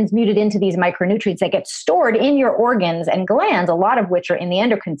gets transmuted into these micronutrients that get stored in your organs and glands, a lot of which are in the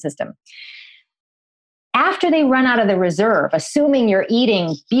endocrine system. After they run out of the reserve, assuming you're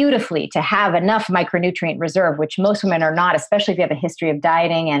eating beautifully to have enough micronutrient reserve, which most women are not, especially if you have a history of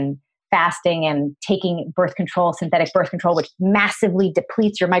dieting and fasting and taking birth control, synthetic birth control, which massively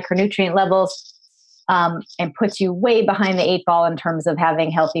depletes your micronutrient levels and puts you way behind the 8 ball in terms of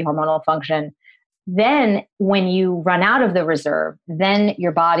having healthy hormonal function. Then when you run out of the reserve, then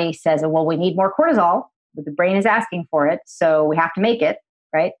your body says, well, we need more cortisol. The brain is asking for it, so we have to make it,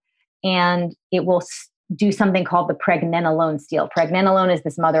 right? And it will do something called the pregnenolone steal. Pregnenolone is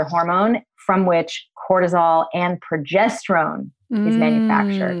this mother hormone from which cortisol and progesterone is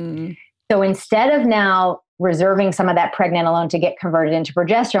manufactured. So instead of now reserving some of that pregnenolone to get converted into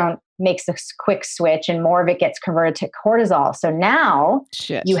progesterone, makes a quick switch and more of it gets converted to cortisol. So now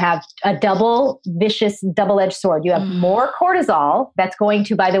you have a vicious double-edged sword. You have more cortisol that's going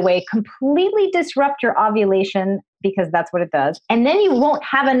to, by the way, completely disrupt your ovulation, because that's what it does. And then you won't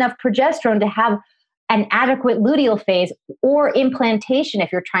have enough progesterone to have an adequate luteal phase or implantation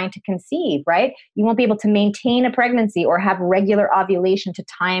if you're trying to conceive, right? You won't be able to maintain a pregnancy or have regular ovulation to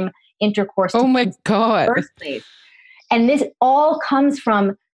time intercourse. Oh my God. First place. And this all comes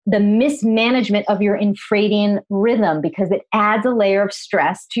from the mismanagement of your infradian rhythm, because it adds a layer of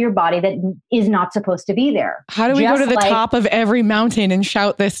stress to your body that is not supposed to be there. How do we go to the top of every mountain and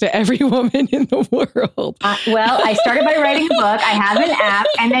shout this to every woman in the world? Well, I started by writing a book. I have an app,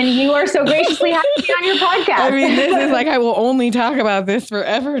 and then you are so graciously having me on your podcast. I mean, this is like, I will only talk about this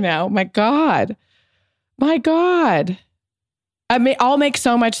forever now. My God. I mean, all makes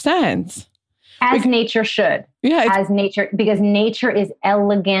so much sense. As nature should. Yeah. As nature, because nature is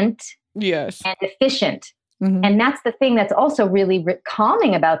elegant and efficient. Mm-hmm. And that's the thing that's also really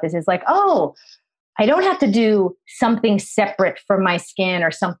calming about this, is like, oh, I don't have to do something separate for my skin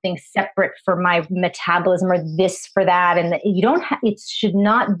or something separate for my metabolism or this for that. And it should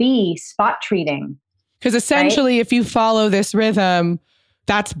not be spot treating. Because essentially, if you follow this rhythm,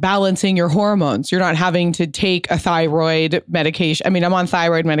 that's balancing your hormones. You're not having to take a thyroid medication. I mean, I'm on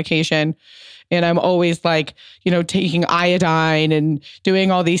thyroid medication. And I'm always like, taking iodine and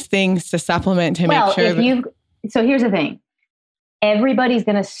doing all these things to supplement to make sure. So here's the thing. Everybody's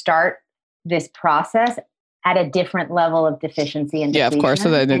going to start this process at a different level of deficiency and depletion. Yeah, of course.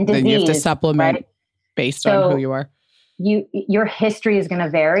 So then you have to supplement based on who you are. Your history is going to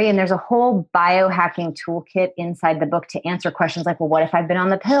vary. And there's a whole biohacking toolkit inside the book to answer questions like, well, what if I've been on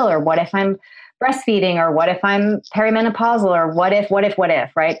the pill? Or what if I'm breastfeeding? Or what if I'm perimenopausal? Or what if,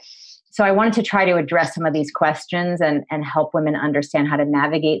 right? So I wanted to try to address some of these questions and help women understand how to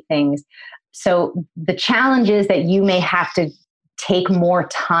navigate things. So the challenge is that you may have to take more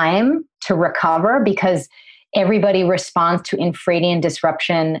time to recover because everybody responds to infradian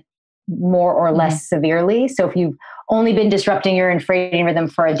disruption more or less severely. So if you've only been disrupting your infradian rhythm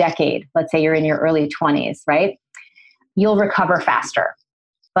for a decade, let's say you're in your early 20s, right? You'll recover faster.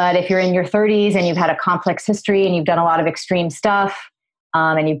 But if you're in your 30s and you've had a complex history and you've done a lot of extreme stuff,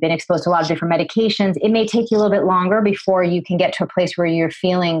 and you've been exposed to a lot of different medications, it may take you a little bit longer before you can get to a place where you're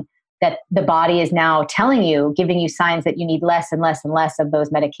feeling that the body is now telling you, giving you signs that you need less and less and less of those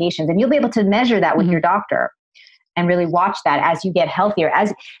medications. And you'll be able to measure that with your doctor and really watch that as you get healthier,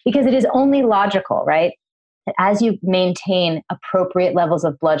 because it is only logical, right? As you maintain appropriate levels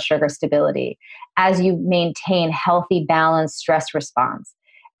of blood sugar stability, as you maintain healthy, balanced stress response,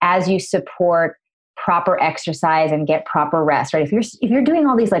 as you support proper exercise and get proper rest, right? If you're doing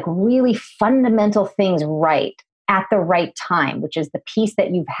all these like really fundamental things right at the right time, which is the piece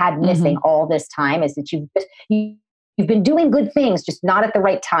that you've had missing all this time, is that you've been doing good things, just not at the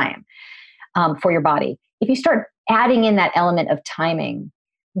right time for your body. If you start adding in that element of timing,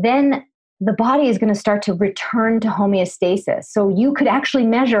 then the body is going to start to return to homeostasis. So you could actually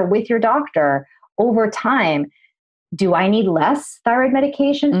measure with your doctor over time, do I need less thyroid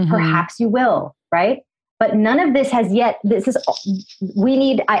medication? Perhaps you will, right? But none of this has yet, and there's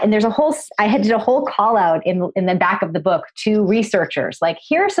I had did a whole call out in the back of the book to researchers. Like,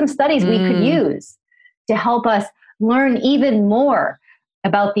 here are some studies we could use to help us learn even more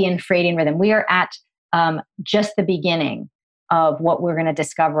about the infradian rhythm. We are at just the beginning of what we're going to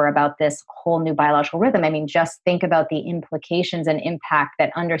discover about this whole new biological rhythm. I mean, just think about the implications and impact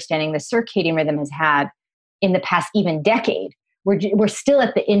that understanding the circadian rhythm has had in the past even decade. We're still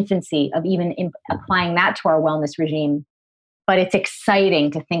at the infancy of even applying that to our wellness regime, but it's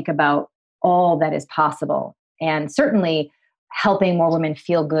exciting to think about all that is possible, and certainly helping more women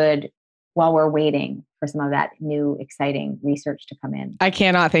feel good while we're waiting for some of that new exciting research to come in. I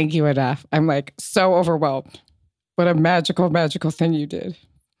cannot thank you enough. I'm like so overwhelmed. What a magical, magical thing you did.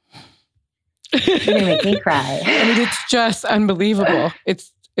 You're gonna make me cry. I mean, it's just unbelievable.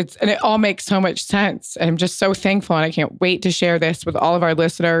 And it all makes so much sense. I'm just so thankful, and I can't wait to share this with all of our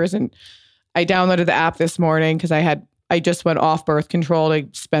listeners. And I downloaded the app this morning because I just went off birth control to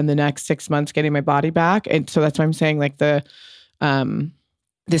spend the next 6 months getting my body back. And so that's why I'm saying like this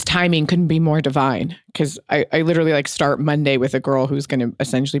timing couldn't be more divine, because I literally like start Monday with a girl who's going to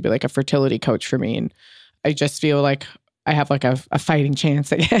essentially be like a fertility coach for me. And I just feel like I have like a fighting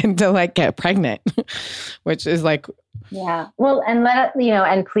chance again to like get pregnant, which is like, yeah. Well, and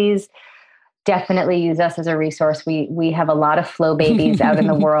and please definitely use us as a resource. We have a lot of flow babies out in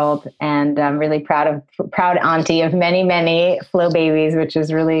the world, and I'm really proud auntie of many, many flow babies, which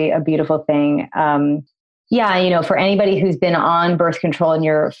is really a beautiful thing. For anybody who's been on birth control and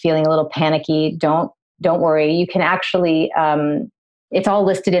you're feeling a little panicky, don't worry. You can actually, it's all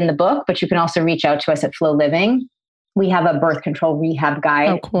listed in the book, but you can also reach out to us at Flow Living. We have a birth control rehab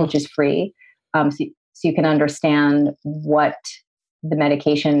guide, which is free. So you can understand what the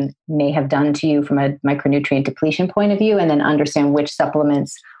medication may have done to you from a micronutrient depletion point of view, and then understand which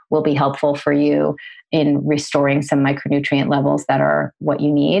supplements will be helpful for you in restoring some micronutrient levels that are what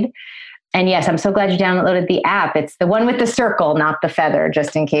you need. And yes, I'm so glad you downloaded the app. It's the one with the circle, not the feather,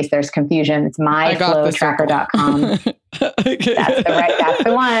 just in case there's confusion. It's myflowtracker.com. That's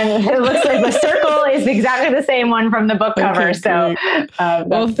the one. It looks like the circle is exactly the same one from the book cover. Okay, so,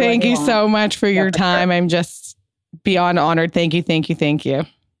 well, thank you so much for your time. Sure. I'm just beyond honored. Thank you.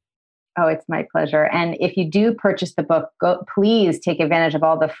 Oh, it's my pleasure. And if you do purchase the book, please take advantage of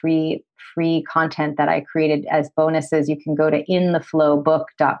all the free content that I created as bonuses. You can go to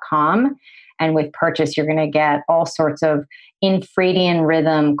intheflowbook.com, and with purchase, you're going to get all sorts of infradian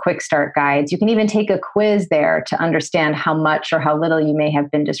rhythm quick start guides. You can even take a quiz there to understand how much or how little you may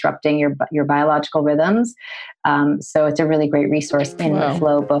have been disrupting your biological rhythms. So it's a really great resource,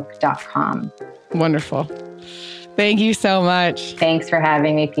 intheflowbook.com. Wonderful. Thank you so much. Thanks for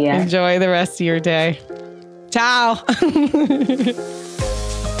having me, Pia. Enjoy the rest of your day. Ciao.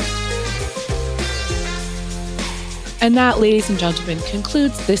 And that, ladies and gentlemen,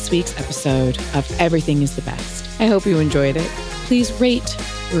 concludes this week's episode of Everything is the Best. I hope you enjoyed it. Please rate,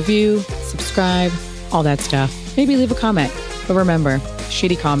 review, subscribe, all that stuff. Maybe leave a comment. But remember,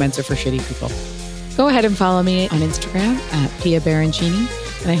 shitty comments are for shitty people. Go ahead and follow me on Instagram at Pia Barancini.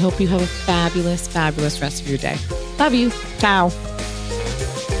 And I hope you have a fabulous, fabulous rest of your day. Love you. Ciao.